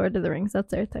people love Lord of the Rings.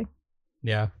 That's their thing.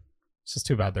 Yeah. It's just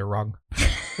too bad they're wrong.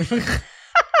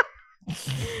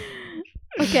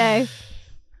 Okay.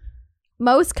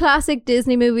 Most classic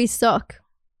Disney movies suck.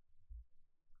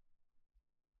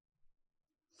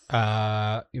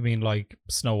 You mean like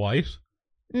Snow White?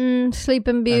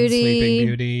 Sleeping Beauty. And Sleeping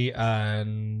Beauty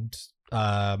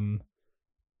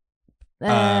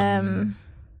and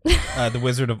The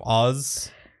Wizard of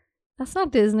Oz. That's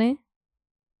not Disney.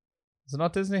 Is it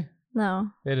not Disney? No.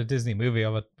 They had a Disney movie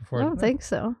of it before. I don't think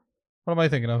so. What am I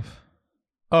thinking of?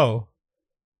 Oh.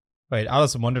 Wait,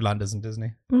 Alice in Wonderland isn't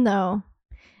Disney. No.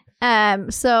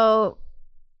 So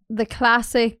the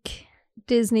classic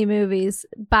Disney movies,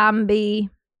 Bambi,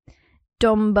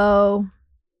 Dumbo,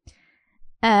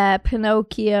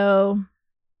 Pinocchio,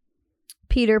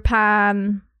 Peter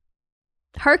Pan.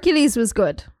 Hercules was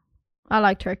good. I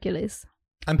liked Hercules.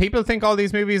 And people think all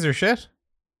these movies are shit?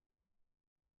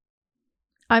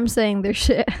 I'm saying they're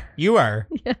shit. You are.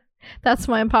 Yeah, that's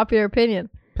my unpopular opinion.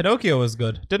 Pinocchio was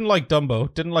good. Didn't like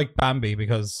Dumbo. Didn't like Bambi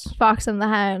because... Fox and the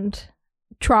Hound.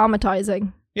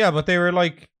 Traumatizing. Yeah, but they were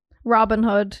like... Robin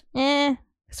Hood.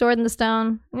 Sword in the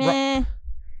Stone.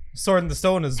 Sword in the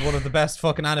Stone is one of the best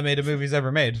fucking animated movies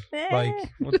ever made. Like,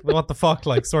 what the fuck?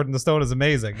 Like, Sword in the Stone is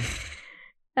amazing.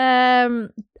 I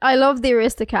love the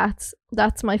Aristocats.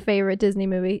 That's my favorite Disney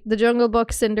movie. The Jungle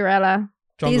Book, Cinderella.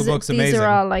 Jungle Book's amazing. These are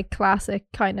all like classic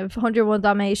kind of 101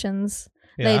 Dalmatians,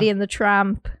 Yeah. Lady and the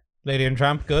Tramp. Lady and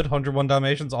Tramp, good. 101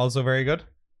 Dalmatians, also very good.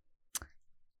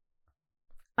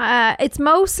 It's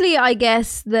mostly, I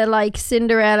guess, the like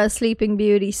Cinderella, Sleeping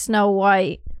Beauty, Snow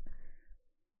White.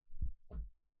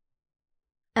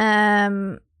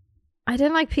 I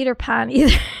didn't like Peter Pan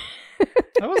either.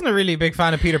 I wasn't a really big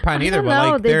fan of Peter Pan either, but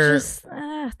like they're just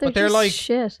just like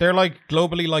shit. They're like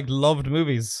globally like loved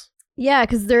movies. Yeah,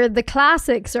 because they're the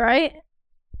classics, right?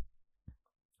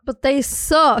 But they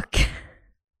suck.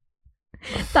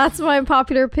 That's my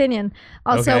unpopular opinion.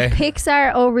 Also, Okay.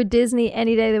 Pixar over Disney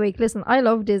any day of the week. Listen, I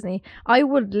love Disney. I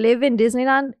would live in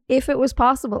Disneyland if it was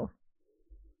possible.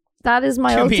 That is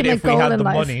my You ultimate mean if we goal had in the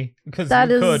life. money? Because That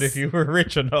you is- could if you were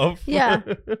rich enough. Yeah.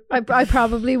 I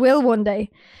probably will one day.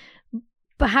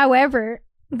 But however,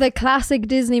 the classic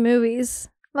Disney movies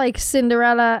like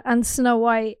Cinderella and Snow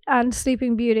White and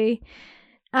Sleeping Beauty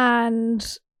and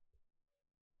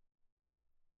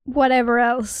whatever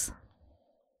else.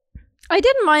 I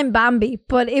didn't mind Bambi,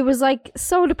 but it was like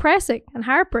so depressing and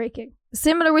heartbreaking.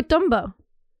 Similar with Dumbo.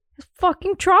 It's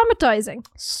fucking traumatizing.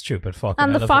 Stupid fucking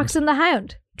And the elephant. Fox and the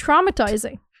Hound.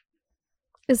 Traumatizing.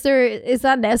 Is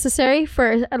that necessary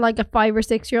for like a 5 or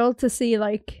 6 year old to see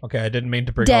like Okay, I didn't mean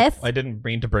to bring Death. up. I didn't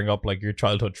mean to bring up like your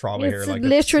childhood trauma It's here. Like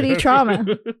literally trauma.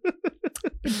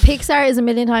 Pixar is a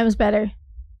million times better.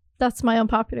 That's my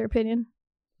unpopular opinion.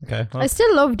 Okay, well, I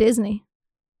still love Disney.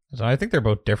 I think they're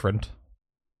both different.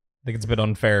 I think it's a bit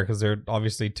unfair because they're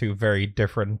obviously two very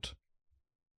different.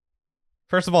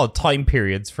 First of all, time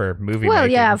periods for movie Well,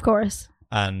 making. yeah, of course.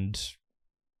 And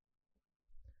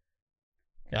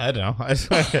yeah, I don't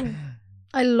know.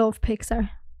 I love Pixar.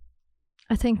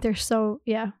 I think they're so,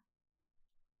 yeah.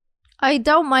 I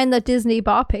don't mind that Disney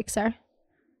bought Pixar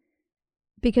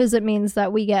because it means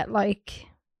that we get like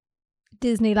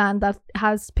Disneyland that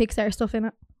has Pixar stuff in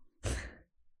it.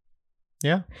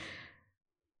 Yeah.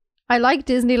 I like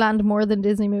Disneyland more than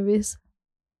Disney movies.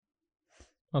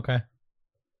 Okay.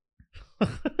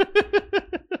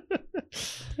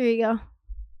 There you go.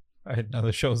 All right, now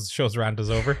the show's rant is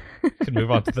over. Can move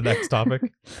on to the next topic.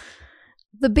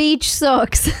 The beach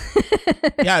sucks.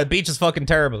 Yeah, the beach is fucking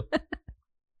terrible.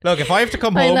 Look, if I have to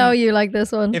come home, I know you like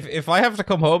this one. if I have to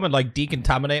come home and like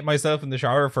decontaminate myself in the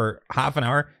shower for half an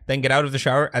hour, then get out of the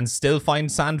shower and still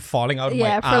find sand falling out of my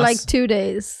yeah, ass, for like 2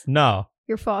 days. no,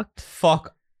 You're fucked.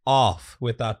 fuck off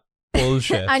with that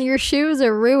bullshit. And your shoes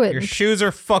are ruined. Your shoes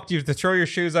are fucked. You have to throw your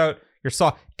shoes out.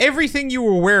 Your everything you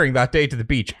were wearing that day to the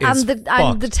beach is and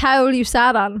fucked. the towel you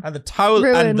sat on. And the towel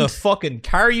and the ruined. fucking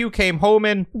car you came home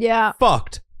in, Yeah.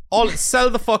 fucked. Sell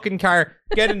the fucking car,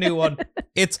 get a new one.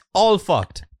 It's all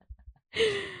fucked.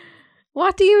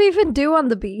 What do you even do on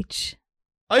the beach?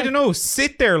 I don't know.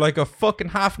 Sit there like a fucking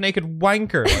half naked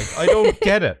wanker. Like I don't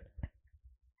get it.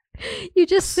 You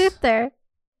just sit there,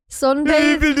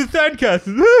 sunbathe, Build a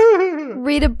sandcastle.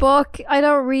 read a book. I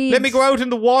don't read. Let me go out in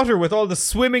the water with all the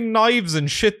swimming knives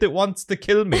and shit that wants to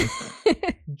kill me.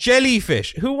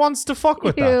 Jellyfish. Who wants to fuck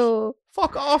with that? Ew.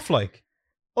 Fuck off, like.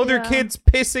 Other Yeah. kids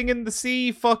pissing in the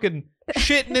sea, fucking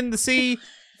shitting in the sea.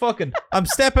 Fucking, I'm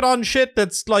stepping on shit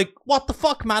that's like, what the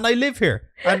fuck, man? I live here.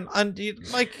 And you,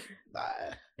 like,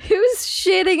 Who's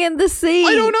shitting in the sea?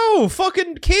 I don't know.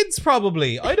 Fucking kids,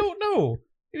 probably. I don't know.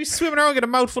 You're swimming around, get a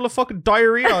mouthful of fucking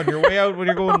diarrhea on your way out when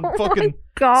you're going Oh fucking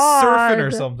God. surfing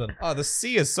or something. Oh, the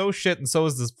sea is so shit and so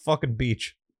is this fucking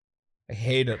beach. I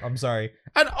hate it. I'm sorry.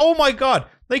 And oh my god,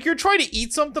 like you're trying to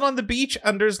eat something on the beach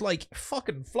and there's like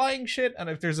fucking flying shit, and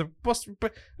if there's a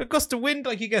gust of wind,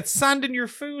 like you get sand in your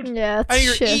food. Yeah, it's and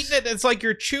you're shit. eating it. It's like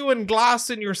you're chewing glass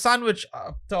in your sandwich.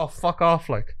 Oh, fuck off!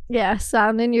 Like Yeah,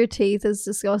 sand in your teeth is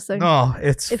disgusting. no,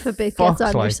 it's if a bit fucked, gets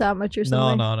on your like, sandwich or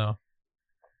something.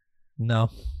 No.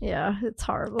 Yeah, it's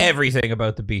horrible. Everything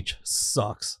about the beach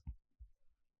sucks.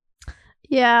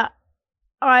 Yeah,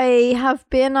 I have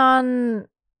been on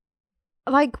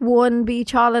like one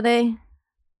beach holiday,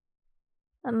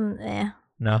 and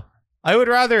No, I would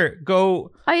rather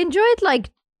go. I enjoyed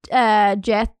like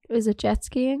jet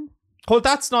skiing? Oh,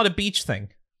 that's not a beach thing.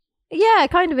 Yeah, it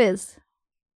kind of is.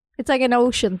 It's like an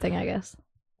ocean thing, I guess.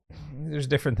 There's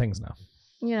different things now.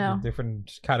 You know,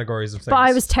 Different categories of things. but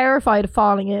I was terrified of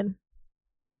falling in.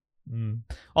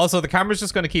 Also, the camera's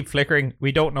just going to keep flickering.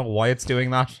 We don't know why it's doing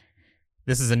that.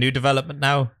 This is a new development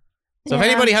now. So if Yeah.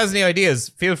 anybody has any ideas,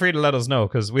 feel free to let us know,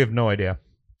 because we have no idea.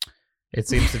 It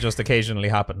seems to just occasionally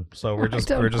happen. So we're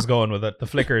just going with it. The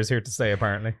flicker is here to stay,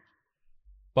 apparently.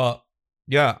 But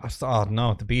yeah, oh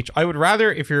no, the beach. I would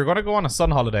rather, if you're going to go on a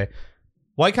sun holiday,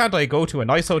 why can't I go to a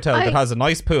nice hotel that has a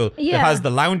nice pool, that has the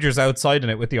loungers outside in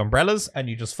it with the umbrellas, and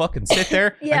you just fucking sit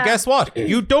there, and guess what?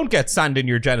 You don't get sand in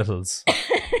your genitals.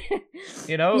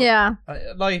 You know? Yeah.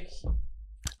 Like,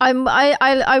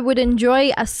 I would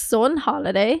enjoy a sun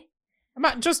holiday.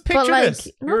 Just picture but like, this.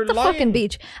 not the fucking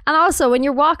beach. And also, when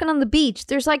you're walking on the beach,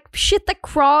 there's like shit that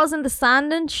crawls in the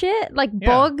sand and shit, like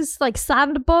bugs, like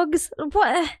sand bugs.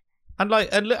 What? And like,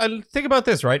 and think about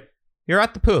this, right? You're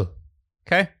at the pool,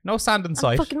 okay? No sand in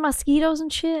sight. Fucking mosquitoes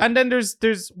and shit. And then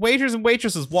there's waiters and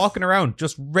waitresses walking around,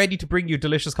 just ready to bring you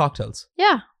delicious cocktails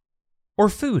Yeah. or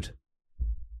food.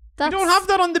 You don't have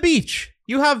that on the beach.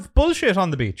 You have bullshit on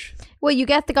the beach. Well, you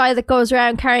get the guy that goes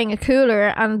around carrying a cooler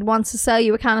and wants to sell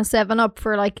you a can of 7-Up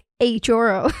for like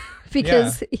 €8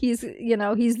 because he's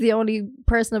the only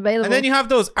person available. And then you have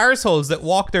those arseholes that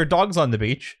walk their dogs on the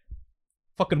beach.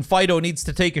 Fucking Fido needs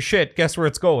to take a shit. Guess where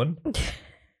it's going?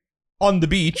 On the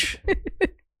beach.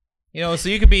 You know, so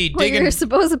you could be digging. You're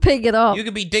supposed to pick it up. You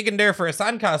could be digging there for a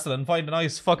sandcastle and find a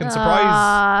nice fucking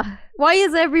surprise. Why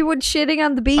is everyone shitting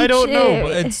on the beach? I don't know.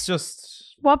 But it's just.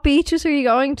 What beaches are you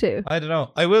going to? I don't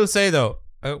know. I will say though,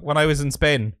 when I was in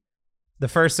Spain, the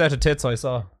first set of tits I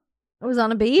saw It was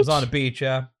on a beach? was on a beach,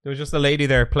 yeah. There was just a lady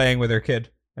there playing with her kid,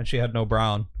 and she had no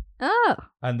bra on. Oh.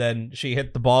 And then she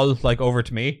hit the ball like over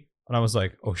to me, and I was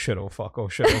like, oh shit, oh fuck, oh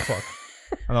shit, oh fuck.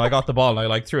 And then I got the ball and I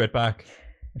like threw it back,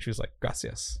 and she was like,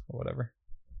 gracias, or whatever.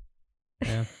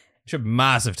 Yeah. She had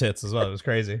massive tits as well. It was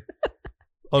crazy.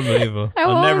 Unbelievable.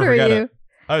 How I'll old never were forget you? it.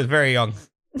 I was very young.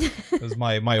 It was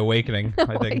my awakening,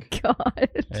 I think. Oh my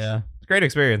god. Yeah. Great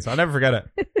experience. I'll never forget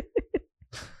it.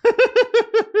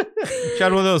 She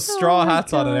had one of those straw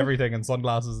hats on and everything, and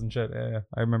sunglasses and shit. Yeah.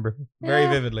 I remember very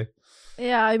vividly.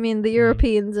 Yeah, I mean, the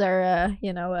Europeans are,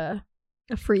 a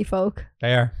free folk.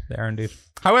 They are indeed.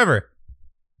 However,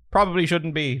 probably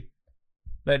shouldn't be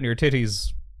letting your titties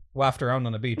waft around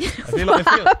on a beach. I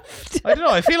don't know.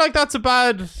 I feel like that's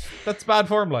bad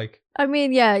form. Like, I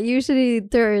mean, yeah, usually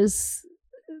there's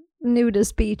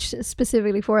nudist beach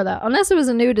specifically for that, unless it was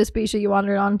a nudist beach that you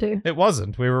wandered onto. it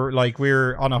wasn't. We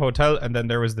were on a hotel, and then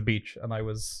there was the beach, and I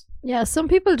was. Yeah, some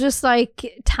people just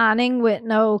like tanning with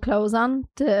no clothes on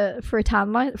for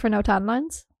no tan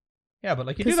lines. Yeah, but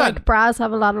like you do 'Cause, that. like bras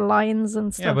have a lot of lines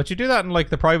and stuff. Yeah, but you do that in like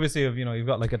the privacy of, you've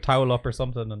got like a towel up or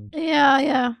something, and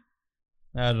yeah.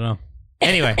 I don't know.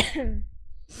 Anyway,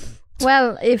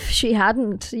 Well, if she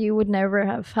hadn't, you would never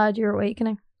have had your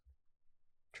awakening.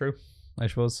 true, I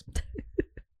suppose.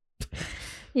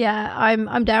 Yeah,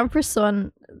 I'm down for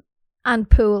sun and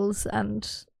pools and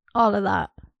all of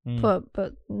that,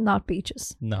 but not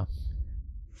beaches. No.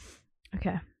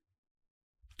 Okay.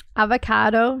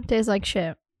 Avocado tastes like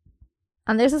shit,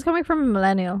 and this is coming from a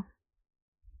millennial.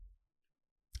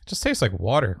 It just tastes like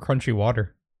water, crunchy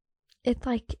water. It's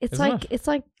Isn't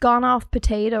like gone off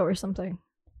potato or something,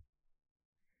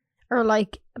 or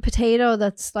like a potato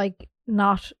that's like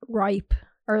not ripe.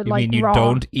 Or You like mean you raw,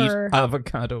 don't eat or-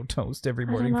 avocado toast every I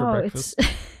don't morning for know, breakfast?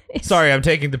 it's Sorry, I'm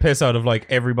taking the piss out of like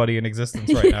everybody in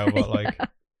existence right now, but like,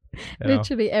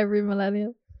 literally every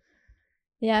millennial.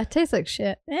 Yeah, it tastes like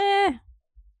shit.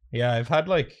 Yeah, I've had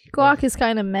like Guac is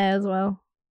kind of meh as well.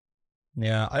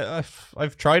 Yeah,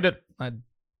 I've tried it.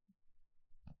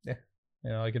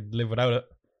 I could live without it.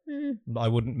 I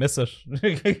wouldn't miss it.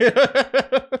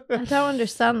 I don't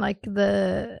understand like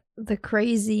the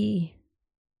crazy,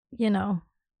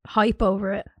 hype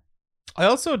over it. I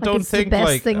also Like, don't it's think the best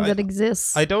like thing that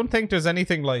exists. I don't think there's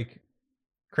anything like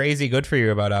crazy good for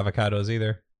you about avocados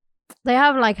either. They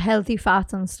have like healthy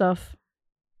fats and stuff.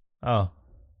 Oh.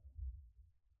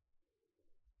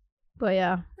 But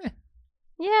yeah.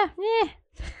 Yeah.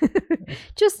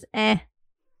 Just Okay,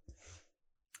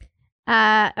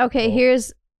 Oh.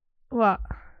 here's what?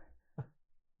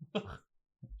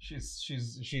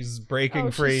 She's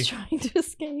breaking free. She's trying to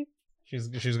escape.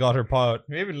 She's got her paw out.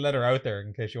 Maybe let her out there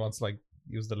in case she wants to like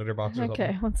use the litter box or Okay,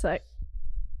 something. one sec.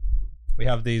 We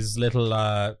have these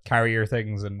little carrier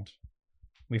things, and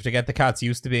we have to get the cats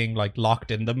used to being like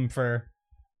locked in them for,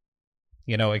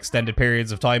 you know, extended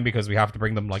periods of time because we have to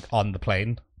bring them like on the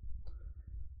plane.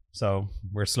 So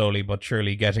we're slowly but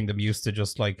surely getting them used to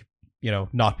just like, you know,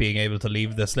 not being able to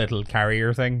leave this little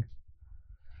carrier thing.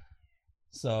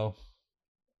 So,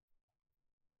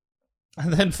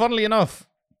 and then funnily enough,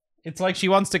 it's like she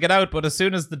wants to get out, but as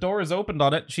soon as the door is opened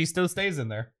on it, she still stays in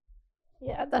there.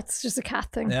 Yeah, that's just a cat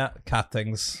thing. Yeah, cat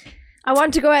things. I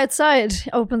want to go outside.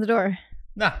 Open the door.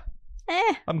 Nah,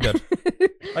 I'm good.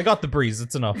 I got the breeze.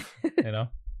 It's enough, you know.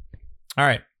 All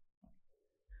right.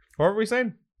 What were we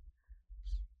saying?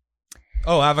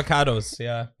 Oh, avocados.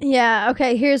 Yeah. Yeah,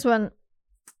 okay, here's one.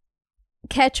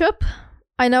 Ketchup.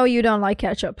 I know you don't like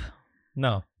ketchup.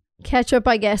 No. Ketchup,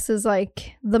 I guess, is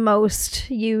like the most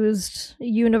used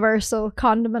universal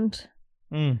condiment.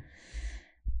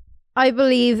 I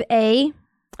believe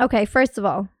okay, first of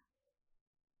all,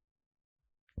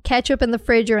 ketchup in the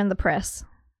fridge or in the press.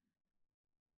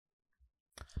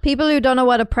 People who don't know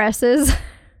what a press is,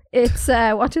 it's,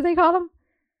 what do they call them?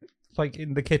 Like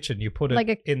in the kitchen, you put it Like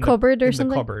a in cupboard or in something?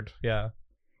 the cupboard, yeah.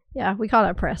 Yeah, we call it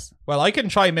a press. Well, I can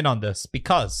chime in on this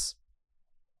because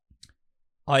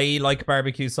I like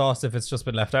barbecue sauce if it's just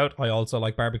been left out. I also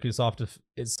like barbecue sauce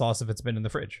if it's been in the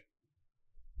fridge.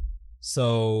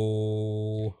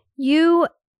 So You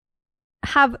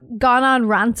have gone on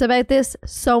rants about this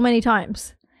so many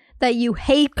times that you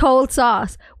hate cold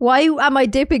sauce. Why am I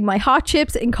dipping my hot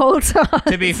chips in cold sauce?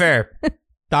 to be fair,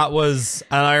 that was,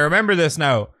 and I remember this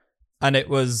now, and it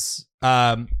was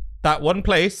that one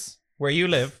place where you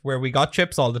live where we got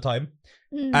chips all the time,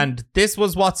 and this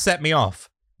was what set me off.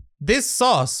 This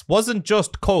sauce wasn't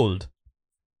just cold.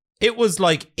 It was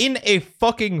like in a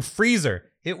fucking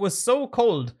freezer. It was so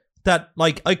cold that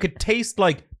like I could taste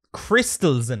like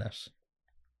crystals in it.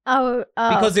 Oh.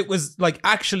 Because it was like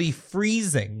actually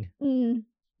freezing. Mm.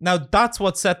 Now that's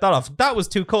what set that off. That was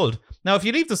too cold. Now if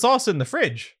you leave the sauce in the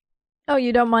fridge, Oh,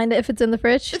 you don't mind it if it's in the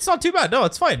fridge? it's not too bad. No,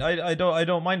 it's fine. I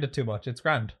don't mind it too much. It's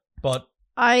grand. But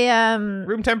I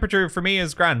room temperature for me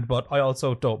is grand, but I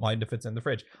also don't mind if it's in the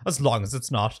fridge as long as it's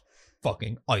not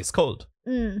fucking ice cold.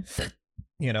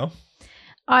 You know?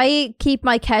 I keep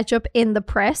my ketchup in the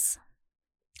press.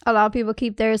 A lot of people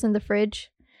keep theirs in the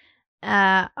fridge.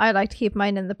 I like to keep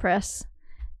mine in the press.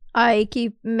 I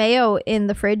keep mayo in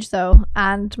the fridge though,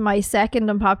 and my second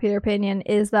unpopular opinion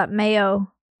is that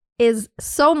mayo is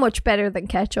so much better than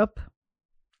ketchup,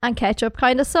 and ketchup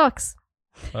kind of sucks.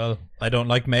 Well, I don't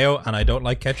like mayo and I don't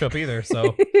like ketchup either,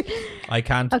 so I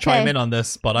can't Okay. chime in on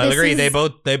this, but I'll This agree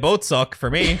is- they both suck for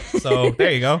me. So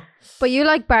there you go. But you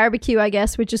like barbecue, I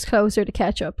guess, which is closer to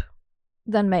ketchup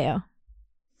than mayo.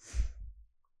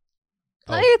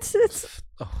 Oh. Like, it's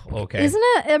Oh, okay. isn't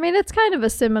it? I mean, it's kind of a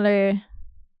similar.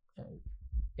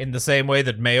 In the same way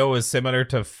that mayo is similar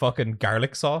to fucking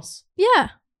garlic sauce. Yeah.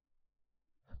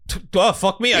 Oh,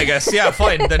 fuck me, I guess. Yeah,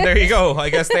 fine. Then there you go. I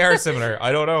guess they are similar.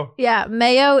 I don't know. Yeah,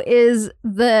 mayo is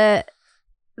the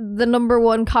number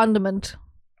one condiment.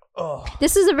 Oh,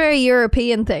 This is a very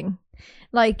European thing.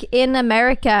 Like in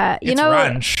America, you it's know,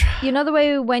 ranch. you know the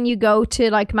way when you go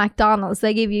to like McDonald's,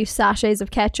 they give you sachets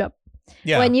of ketchup.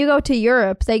 Yeah. When you go to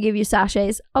Europe, they give you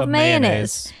sachets of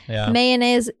mayonnaise. Yeah.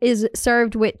 Mayonnaise is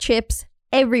served with chips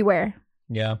everywhere.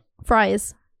 Yeah.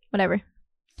 Fries, whatever.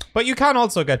 But you can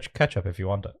also get ketchup if you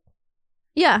want it.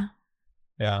 Yeah,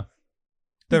 Yeah.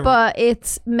 but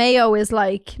it's mayo is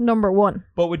like number one.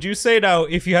 But would you say now,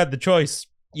 if you had the choice,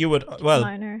 you would? Well,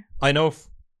 Minor. I know.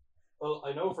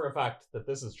 I know for a fact that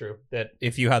this is true. That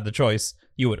if you had the choice,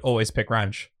 you would always pick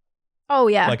ranch, Oh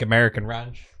yeah. like American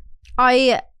ranch.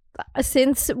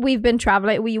 Since we've been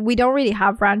traveling, we don't really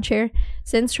have ranch here.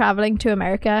 Since traveling to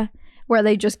America, where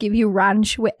they just give you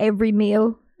ranch with every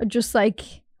meal, just like,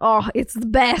 oh, it's the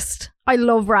best. I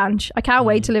love ranch. I can't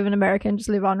wait to live in America and just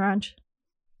live on ranch.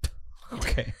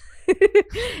 Okay.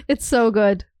 It's so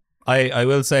good. I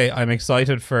will say I'm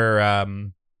excited for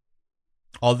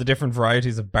all the different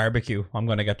varieties of barbecue I'm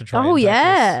going to get to try. Oh in Texas.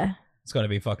 yeah, It's going to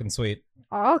be fucking sweet.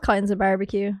 all kinds of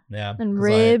barbecue. Yeah. And 'cause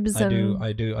ribs I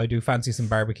and- do fancy some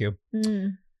barbecue.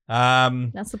 Mm,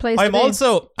 That's the place. I'm to be.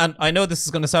 also, and I know this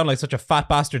is going to sound like such a fat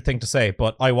bastard thing to say,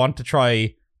 but I want to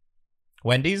try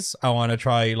Wendy's. I want to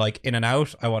try like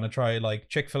In-N-Out. I want to try like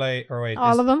Chick-fil-A. Or wait,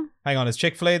 All of them? hang on, is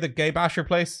Chick-fil-A the gay basher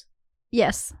place?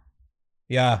 Yes.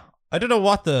 Yeah. I don't know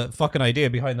what the fucking idea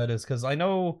behind that is, because I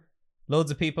know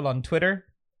loads of people on Twitter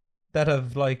that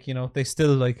have like, you know, they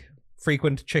still like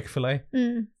frequent Chick-fil-A.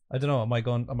 I don't know. Am I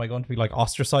going to be like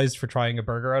ostracized for trying a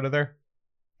burger out of there?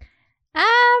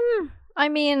 I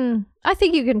mean, I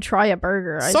think you can try a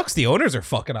burger. Sucks the owners are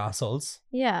fucking assholes.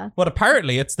 Yeah. But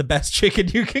apparently it's the best chicken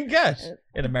you can get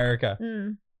in America.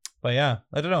 Mm. But yeah,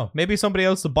 I don't know. Maybe somebody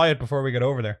else will buy it before we get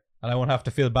over there. And I won't have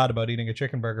to feel bad about eating a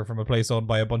chicken burger from a place owned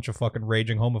by a bunch of fucking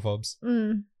raging homophobes.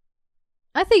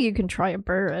 I think you can try a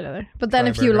burger out of there. But then Try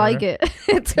a if you burger like out it,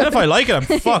 it's And if I like it,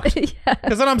 I'm fucked. Yeah.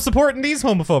 Because then I'm supporting these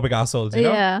homophobic assholes, you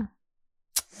know? Yeah.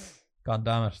 God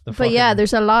damn it. But yeah,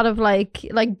 there's a lot of like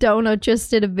Donut just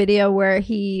did a video where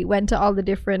he went to all the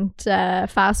different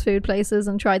fast food places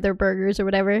and tried their burgers or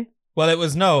whatever. Well, it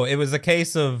was a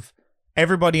case of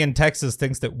everybody in Texas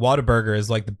thinks that Whataburger is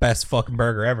like the best fucking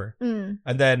burger ever. And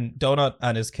then Donut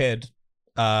and his kid,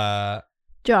 John,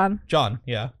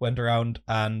 yeah, went around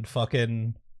and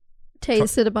fucking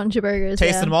tasted a bunch of burgers.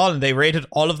 Tasted them all, and they rated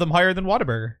all of them higher than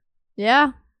Whataburger.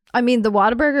 Yeah. I mean, the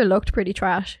Whataburger looked pretty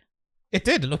trash. It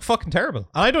did. It looked fucking terrible.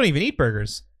 And I don't even eat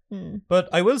burgers. But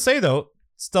I will say, though,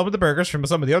 some of the burgers from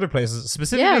some of the other places,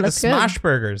 specifically the smash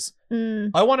burgers,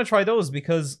 I want to try those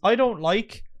because I don't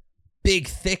like big,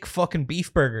 thick fucking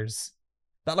beef burgers.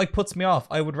 That, like, puts me off.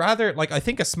 I would rather, like, I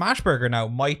think a smash burger now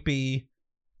might be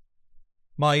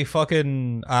my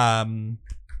fucking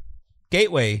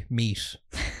gateway meat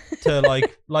to,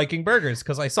 like, liking burgers.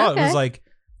 Because I saw it was like,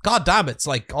 God damn, it's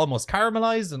like almost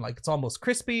caramelized and like it's almost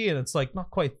crispy and it's like not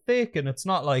quite thick and it's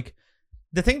not like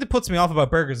the thing that puts me off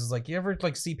about burgers is like you ever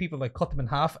like see people like cut them in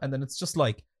half and then it's just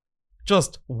like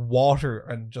just water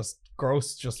and just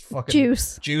gross, just fucking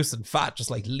juice and fat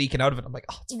just like leaking out of it. I'm like,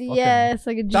 oh, it's fucking, it's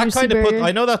like a juicy that kind burger. of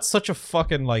I know that's such a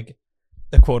fucking like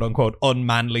a quote unquote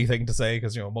unmanly thing to say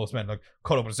because you know most men like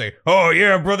cut up and say, oh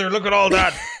yeah brother, look at all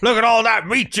that look at all that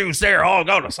meat juice there, oh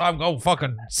god, I'm gonna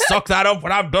fucking suck that up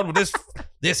when I'm done with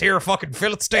this here fucking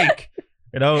fillet steak,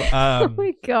 you know. Oh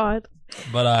my god.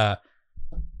 But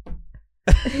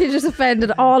you just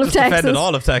offended all of Texas. Offended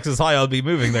all of Texas. Hi, I'll be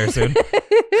moving there soon.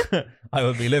 I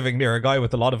will be living near a guy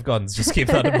with a lot of guns, just keep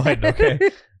that in mind,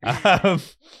 okay?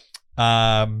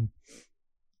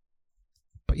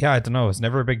 But yeah, I don't know. I was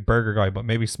never a big burger guy, but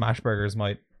maybe smash burgers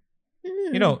might.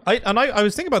 You know, I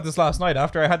was thinking about this last night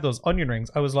after I had those onion rings.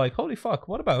 I was like, holy fuck,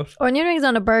 what about onion rings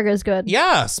on a burger is good.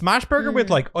 Yeah, smash burger with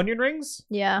like onion rings.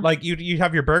 Yeah. Like you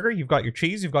have your burger, you've got your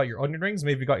cheese, you've got your onion rings,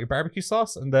 maybe you got your barbecue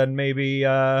sauce, and then maybe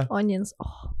onions.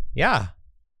 Oh. Yeah.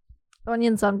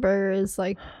 Onions on burger is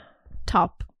like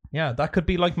top. Yeah, that could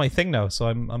be like my thing now. So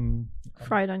I'm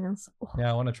fried onions. Oh.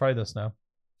 Yeah, I want to try this now.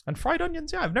 And fried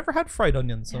onions, yeah, I've never had fried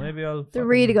onions, so maybe I'll. They're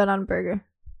really good on burger.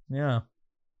 Yeah.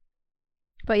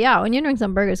 But yeah, onion rings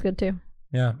on burger is good too.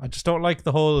 Yeah, I just don't like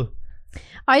the whole.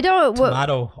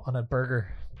 Tomato on a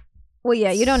burger. Well,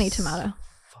 yeah, you don't need tomato.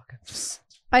 Fucking just.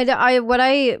 What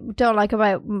I don't like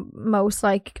about most,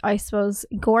 like, I suppose,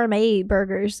 gourmet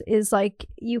burgers is like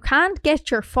you can't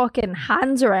get your fucking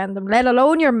hands around them, let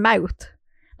alone your mouth.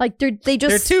 Like they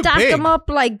just stack them up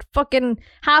like fucking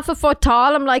half a foot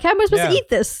tall. I'm like, how am I supposed to eat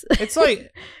this? It's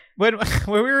like when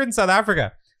we were in South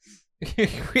Africa,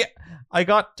 I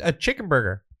got a chicken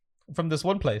burger from this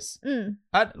one place. And,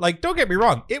 like, don't get me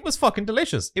wrong, it was fucking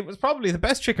delicious. It was probably the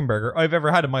best chicken burger I've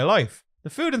ever had in my life. The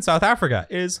food in South Africa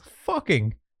is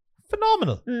fucking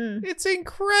phenomenal. It's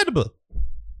incredible.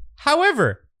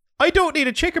 However, I don't need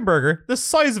a chicken burger the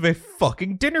size of a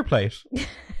fucking dinner plate.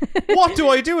 What do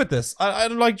I do with this?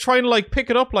 I'm like trying to like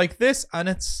pick it up like this, and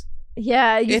it's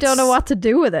you don't know what to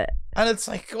do with it. And it's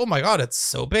like, oh my god, it's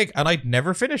so big, and I'd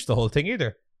never finished the whole thing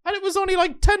either. And it was only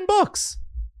like $10.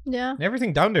 Yeah, and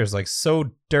everything down there is like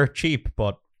so dirt cheap.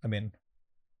 But I mean,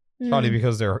 it's probably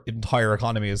because their entire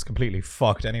economy is completely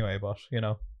fucked anyway. But you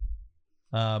know,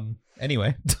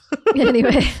 anyway.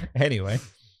 Anyway.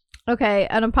 Okay,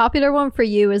 an unpopular one for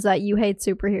you is that you hate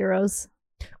superheroes.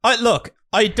 Look,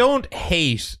 I don't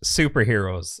hate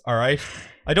superheroes, all right?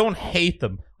 I don't hate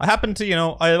them. I happen to, you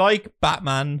know, I like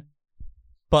Batman,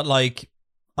 but like,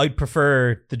 I'd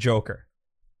prefer the Joker.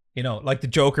 You know, like the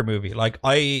Joker movie. Like,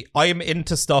 I am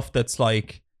into stuff that's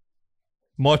like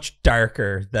much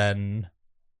darker than...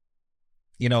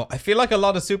 You know, I feel like a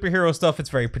lot of superhero stuff,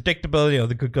 it's very predictable. You know,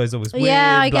 the good guys always win.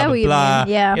 Yeah, I blah, get blah, what you blah.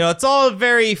 mean. Yeah. You know, it's all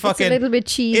very fucking... It's a little bit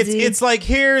cheesy. It's like,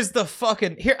 here's the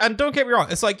fucking... And don't get me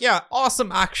wrong. It's like, yeah,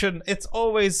 awesome action. It's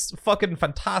always fucking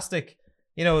fantastic.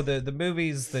 you know, the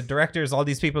movies, the directors, all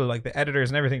these people, like the editors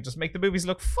and everything, just make the movies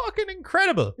look fucking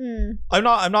incredible. I'm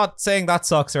not saying that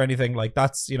sucks or anything. Like,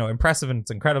 that's, you know, impressive and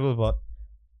it's incredible, but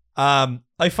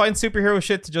I find superhero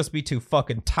shit to just be too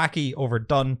fucking tacky,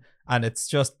 overdone, and it's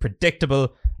just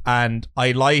predictable. And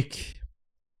I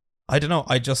don't know,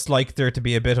 I just like there to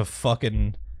be a bit of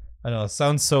fucking, I don't know, it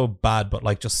sounds so bad, but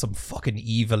like just some fucking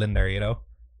evil in there, you know?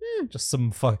 Just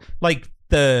some like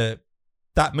that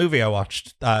movie I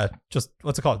watched, just,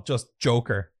 what's it called? Just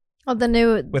Joker. Oh, the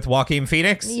new... With Joaquin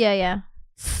Phoenix? Yeah.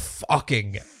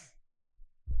 Fucking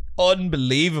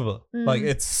unbelievable. Like,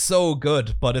 it's so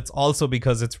good, but it's also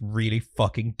because it's really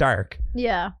fucking dark.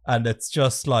 Yeah. And it's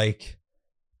just like,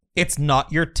 it's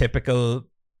not your typical,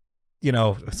 you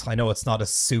know, I know it's not a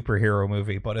superhero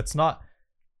movie, but it's not,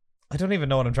 I don't even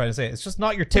know what I'm trying to say. It's just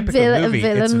not your typical movie. A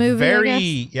villain it's movie, very, I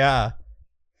guess. yeah.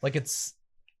 Like, it's,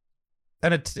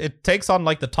 and it takes on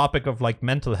like the topic of like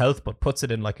mental health, but puts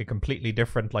it in like a completely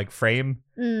different like frame.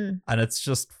 And it's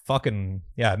just fucking,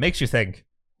 yeah, it makes you think.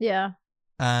 Yeah.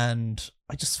 And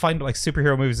I just find like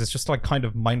superhero movies, it's just like kind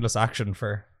of mindless action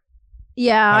for.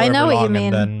 Yeah, I know what you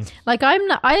mean. Then... Like, I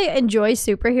enjoy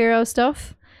superhero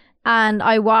stuff. And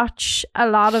I watch a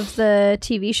lot of the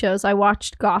TV shows. I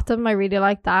watched Gotham. I really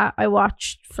like that. I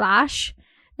watched Flash.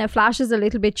 Now, Flash is a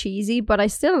little bit cheesy, but I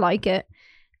still like it.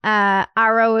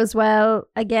 Arrow as well.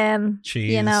 Again,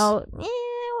 Cheese. you know,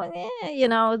 you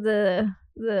know,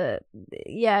 it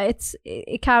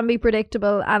can be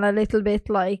predictable and a little bit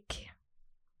like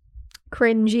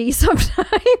cringy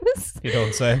sometimes. You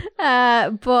don't say.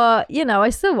 But you know, I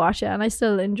still watch it and I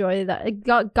still enjoy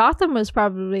that. Gotham was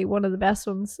probably one of the best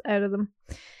ones out of them.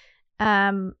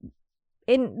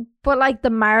 But like the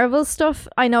Marvel stuff,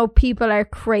 I know people are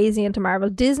crazy into Marvel.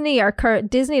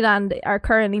 Disneyland are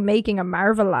currently making a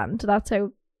Marvel Land. That's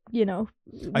how, you know,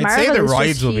 I'd Marvel say the is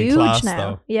rides just will be huge class now.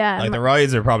 though. Yeah, like the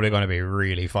rides are probably going to be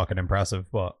really fucking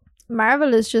impressive, but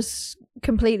Marvel is just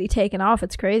completely taken off.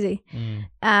 It's crazy.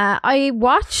 I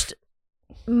watched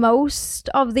most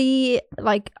of the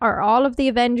all of the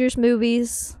Avengers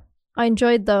movies. I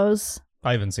enjoyed those.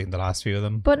 I haven't seen the last few of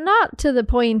them, but not to the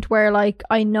point where like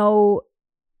I know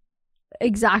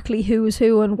exactly who's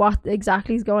who and what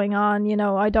exactly is going on. You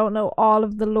know, I don't know all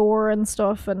of the lore and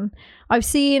stuff. And I've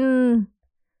seen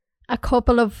a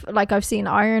couple of, like, I've seen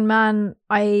Iron Man.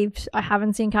 I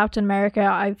haven't seen Captain America.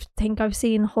 I think I've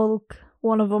seen Hulk,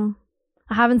 one of them.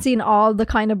 I haven't seen all the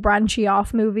kind of branchy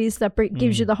off movies that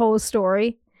gives you the whole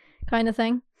story kind of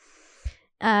thing.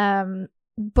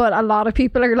 But a lot of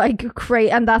people are like great,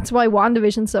 and that's why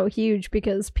WandaVision's so huge,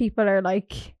 because people are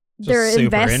like, they're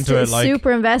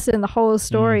super invested in the whole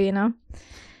story, you know?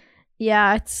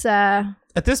 Yeah, it's at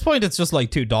this point it's just like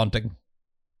too daunting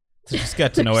to just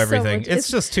get to know everything. It's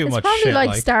just too much probably shit.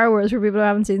 Like Star Wars, for people who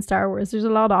haven't seen Star Wars. There's a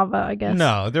lot of it, I guess.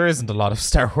 No, there isn't a lot of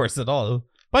Star Wars at all.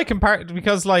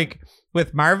 Because like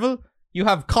with Marvel, you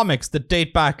have comics that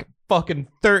date back fucking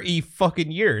 30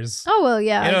 fucking years. Oh, well,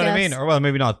 yeah, you know I what guess. I mean? Or well,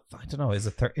 maybe not. I don't know. Is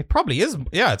it 30? It probably is.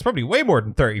 Yeah, it's probably way more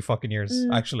than 30 fucking years,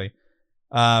 actually.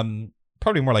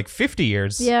 Probably more like 50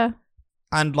 years. Yeah.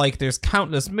 And like there's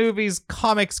countless movies,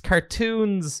 comics,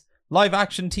 cartoons, live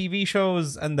action TV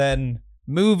shows, and then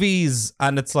movies.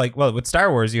 And it's like, well, with Star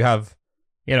Wars you have,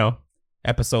 you know,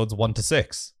 episodes 1 to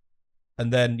 6.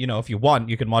 And then, you know, if you want,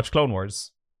 you can watch Clone Wars,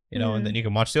 you know, and then you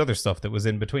can watch the other stuff that was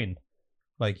in between.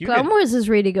 Like Clone Wars is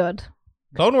really good.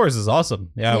 Clone Wars is awesome.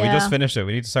 Yeah, we just finished it.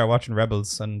 We need to start watching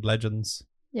Rebels and Legends.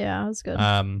 Yeah, that's good.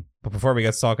 But before we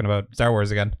get talking about Star Wars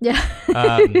again. Yeah.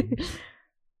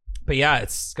 But yeah,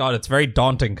 it's very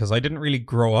daunting because I didn't really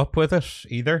grow up with it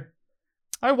either.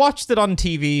 I watched it on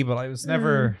TV, but I was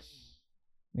never,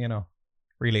 you know,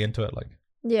 really into it. Like,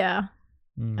 yeah,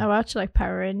 I watched like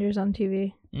Power Rangers on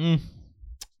TV.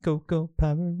 Go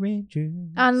Power Rangers.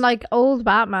 And like old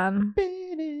Batman,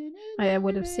 I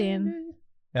would have seen.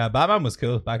 Yeah, Batman was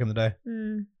cool back in the day.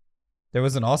 There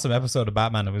was an awesome episode of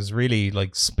Batman. It was really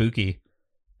like spooky.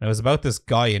 And it was about this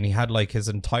guy, and he had like his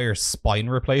entire spine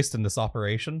replaced in this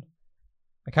operation.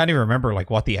 I can't even remember like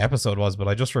what the episode was, but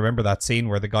I just remember that scene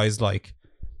where the guy's like,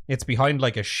 it's behind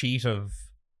like a sheet of,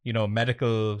 you know,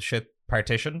 medical shit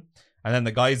partition. And then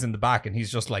the guy's in the back and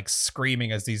he's just like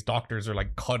screaming as these doctors are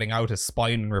like cutting out his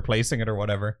spine and replacing it or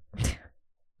whatever.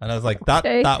 And I was like,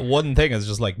 that one thing has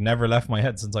just like never left my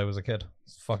head since I was a kid.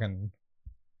 It's fucking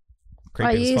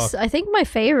creepy as fuck. I think my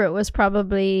favorite was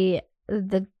probably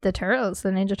the Turtles, the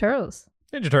Ninja Turtles.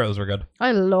 Ninja Turtles were good.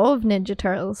 I love Ninja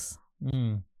Turtles.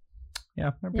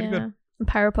 Yeah, they're pretty good. And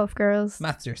Powerpuff Girls.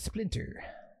 Master Splinter.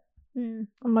 And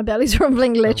my belly's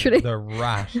rumbling, literally. The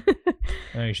rat.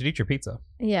 You should eat your pizza.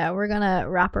 Yeah, we're gonna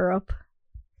wrap her up.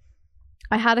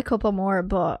 I had a couple more,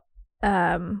 but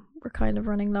we're kind of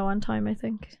running low on time, I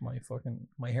think.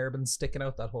 My hair been sticking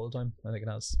out that whole time. I think it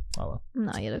has. Oh well.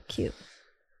 No, you look cute.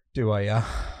 Do I? Yeah.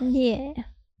 Yeah.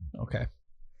 Okay.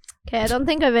 Okay, I don't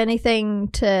think I have anything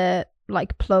to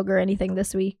like plug or anything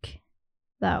this week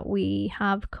that we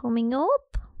have coming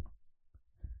up.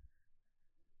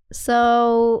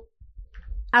 So,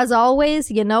 as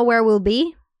always, you know where we'll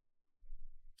be.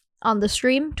 On the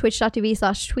stream,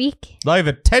 twitch.tv/tweak. Live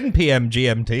at 10 p.m.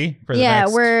 GMT for the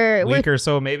next week or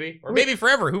so, maybe. Or maybe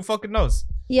forever. Who fucking knows?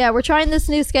 Yeah, we're trying this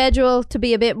new schedule to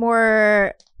be a bit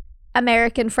more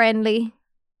American friendly.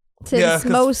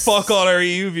 Since fuck all our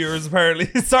EU viewers, apparently.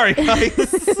 Sorry, guys.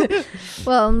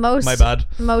 Well, my bad.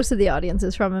 Most of the audience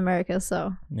is from America,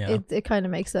 so it kind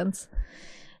of makes sense.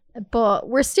 But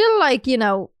we're still like,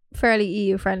 fairly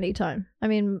EU friendly time. I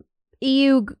mean,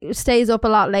 EU stays up a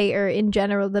lot later in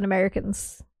general than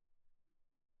Americans.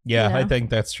 Yeah, I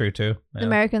think that's true too. Yeah.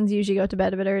 Americans usually go to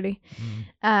bed a bit early.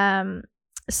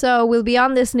 So we'll be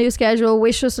on this new schedule.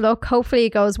 Wish us luck. Hopefully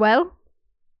it goes well.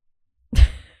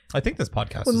 I think this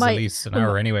podcast is at least an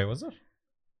hour anyway, was it?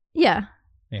 Yeah.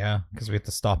 Yeah, because we have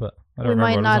to stop it. I don't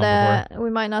remember what it was on before. We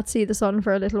might not see the sun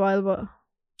for a little while, but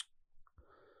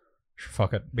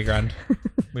fuck it, be grand.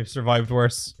 We've survived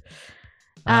worse.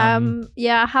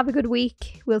 Yeah, have a good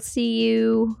week. We'll see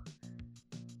you.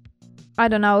 I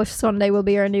don't know if Sunday will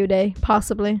be our new day,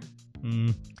 possibly,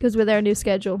 because with our new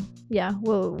schedule,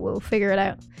 we'll figure it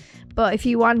out. But if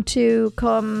you want to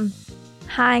come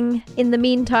hang in the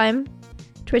meantime,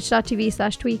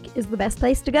 twitch.tv/tweak is the best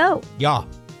place to go. Yeah.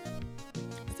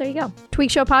 So there you go.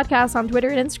 Tweak Show Podcast on Twitter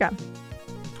and Instagram.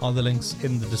 All the links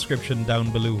in the description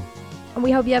down below. And we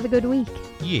hope you have a good week.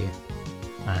 Yeah.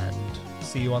 And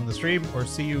see you on the stream or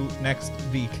see you next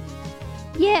week.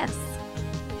 Yes.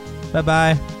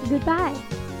 Bye-bye.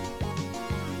 Goodbye.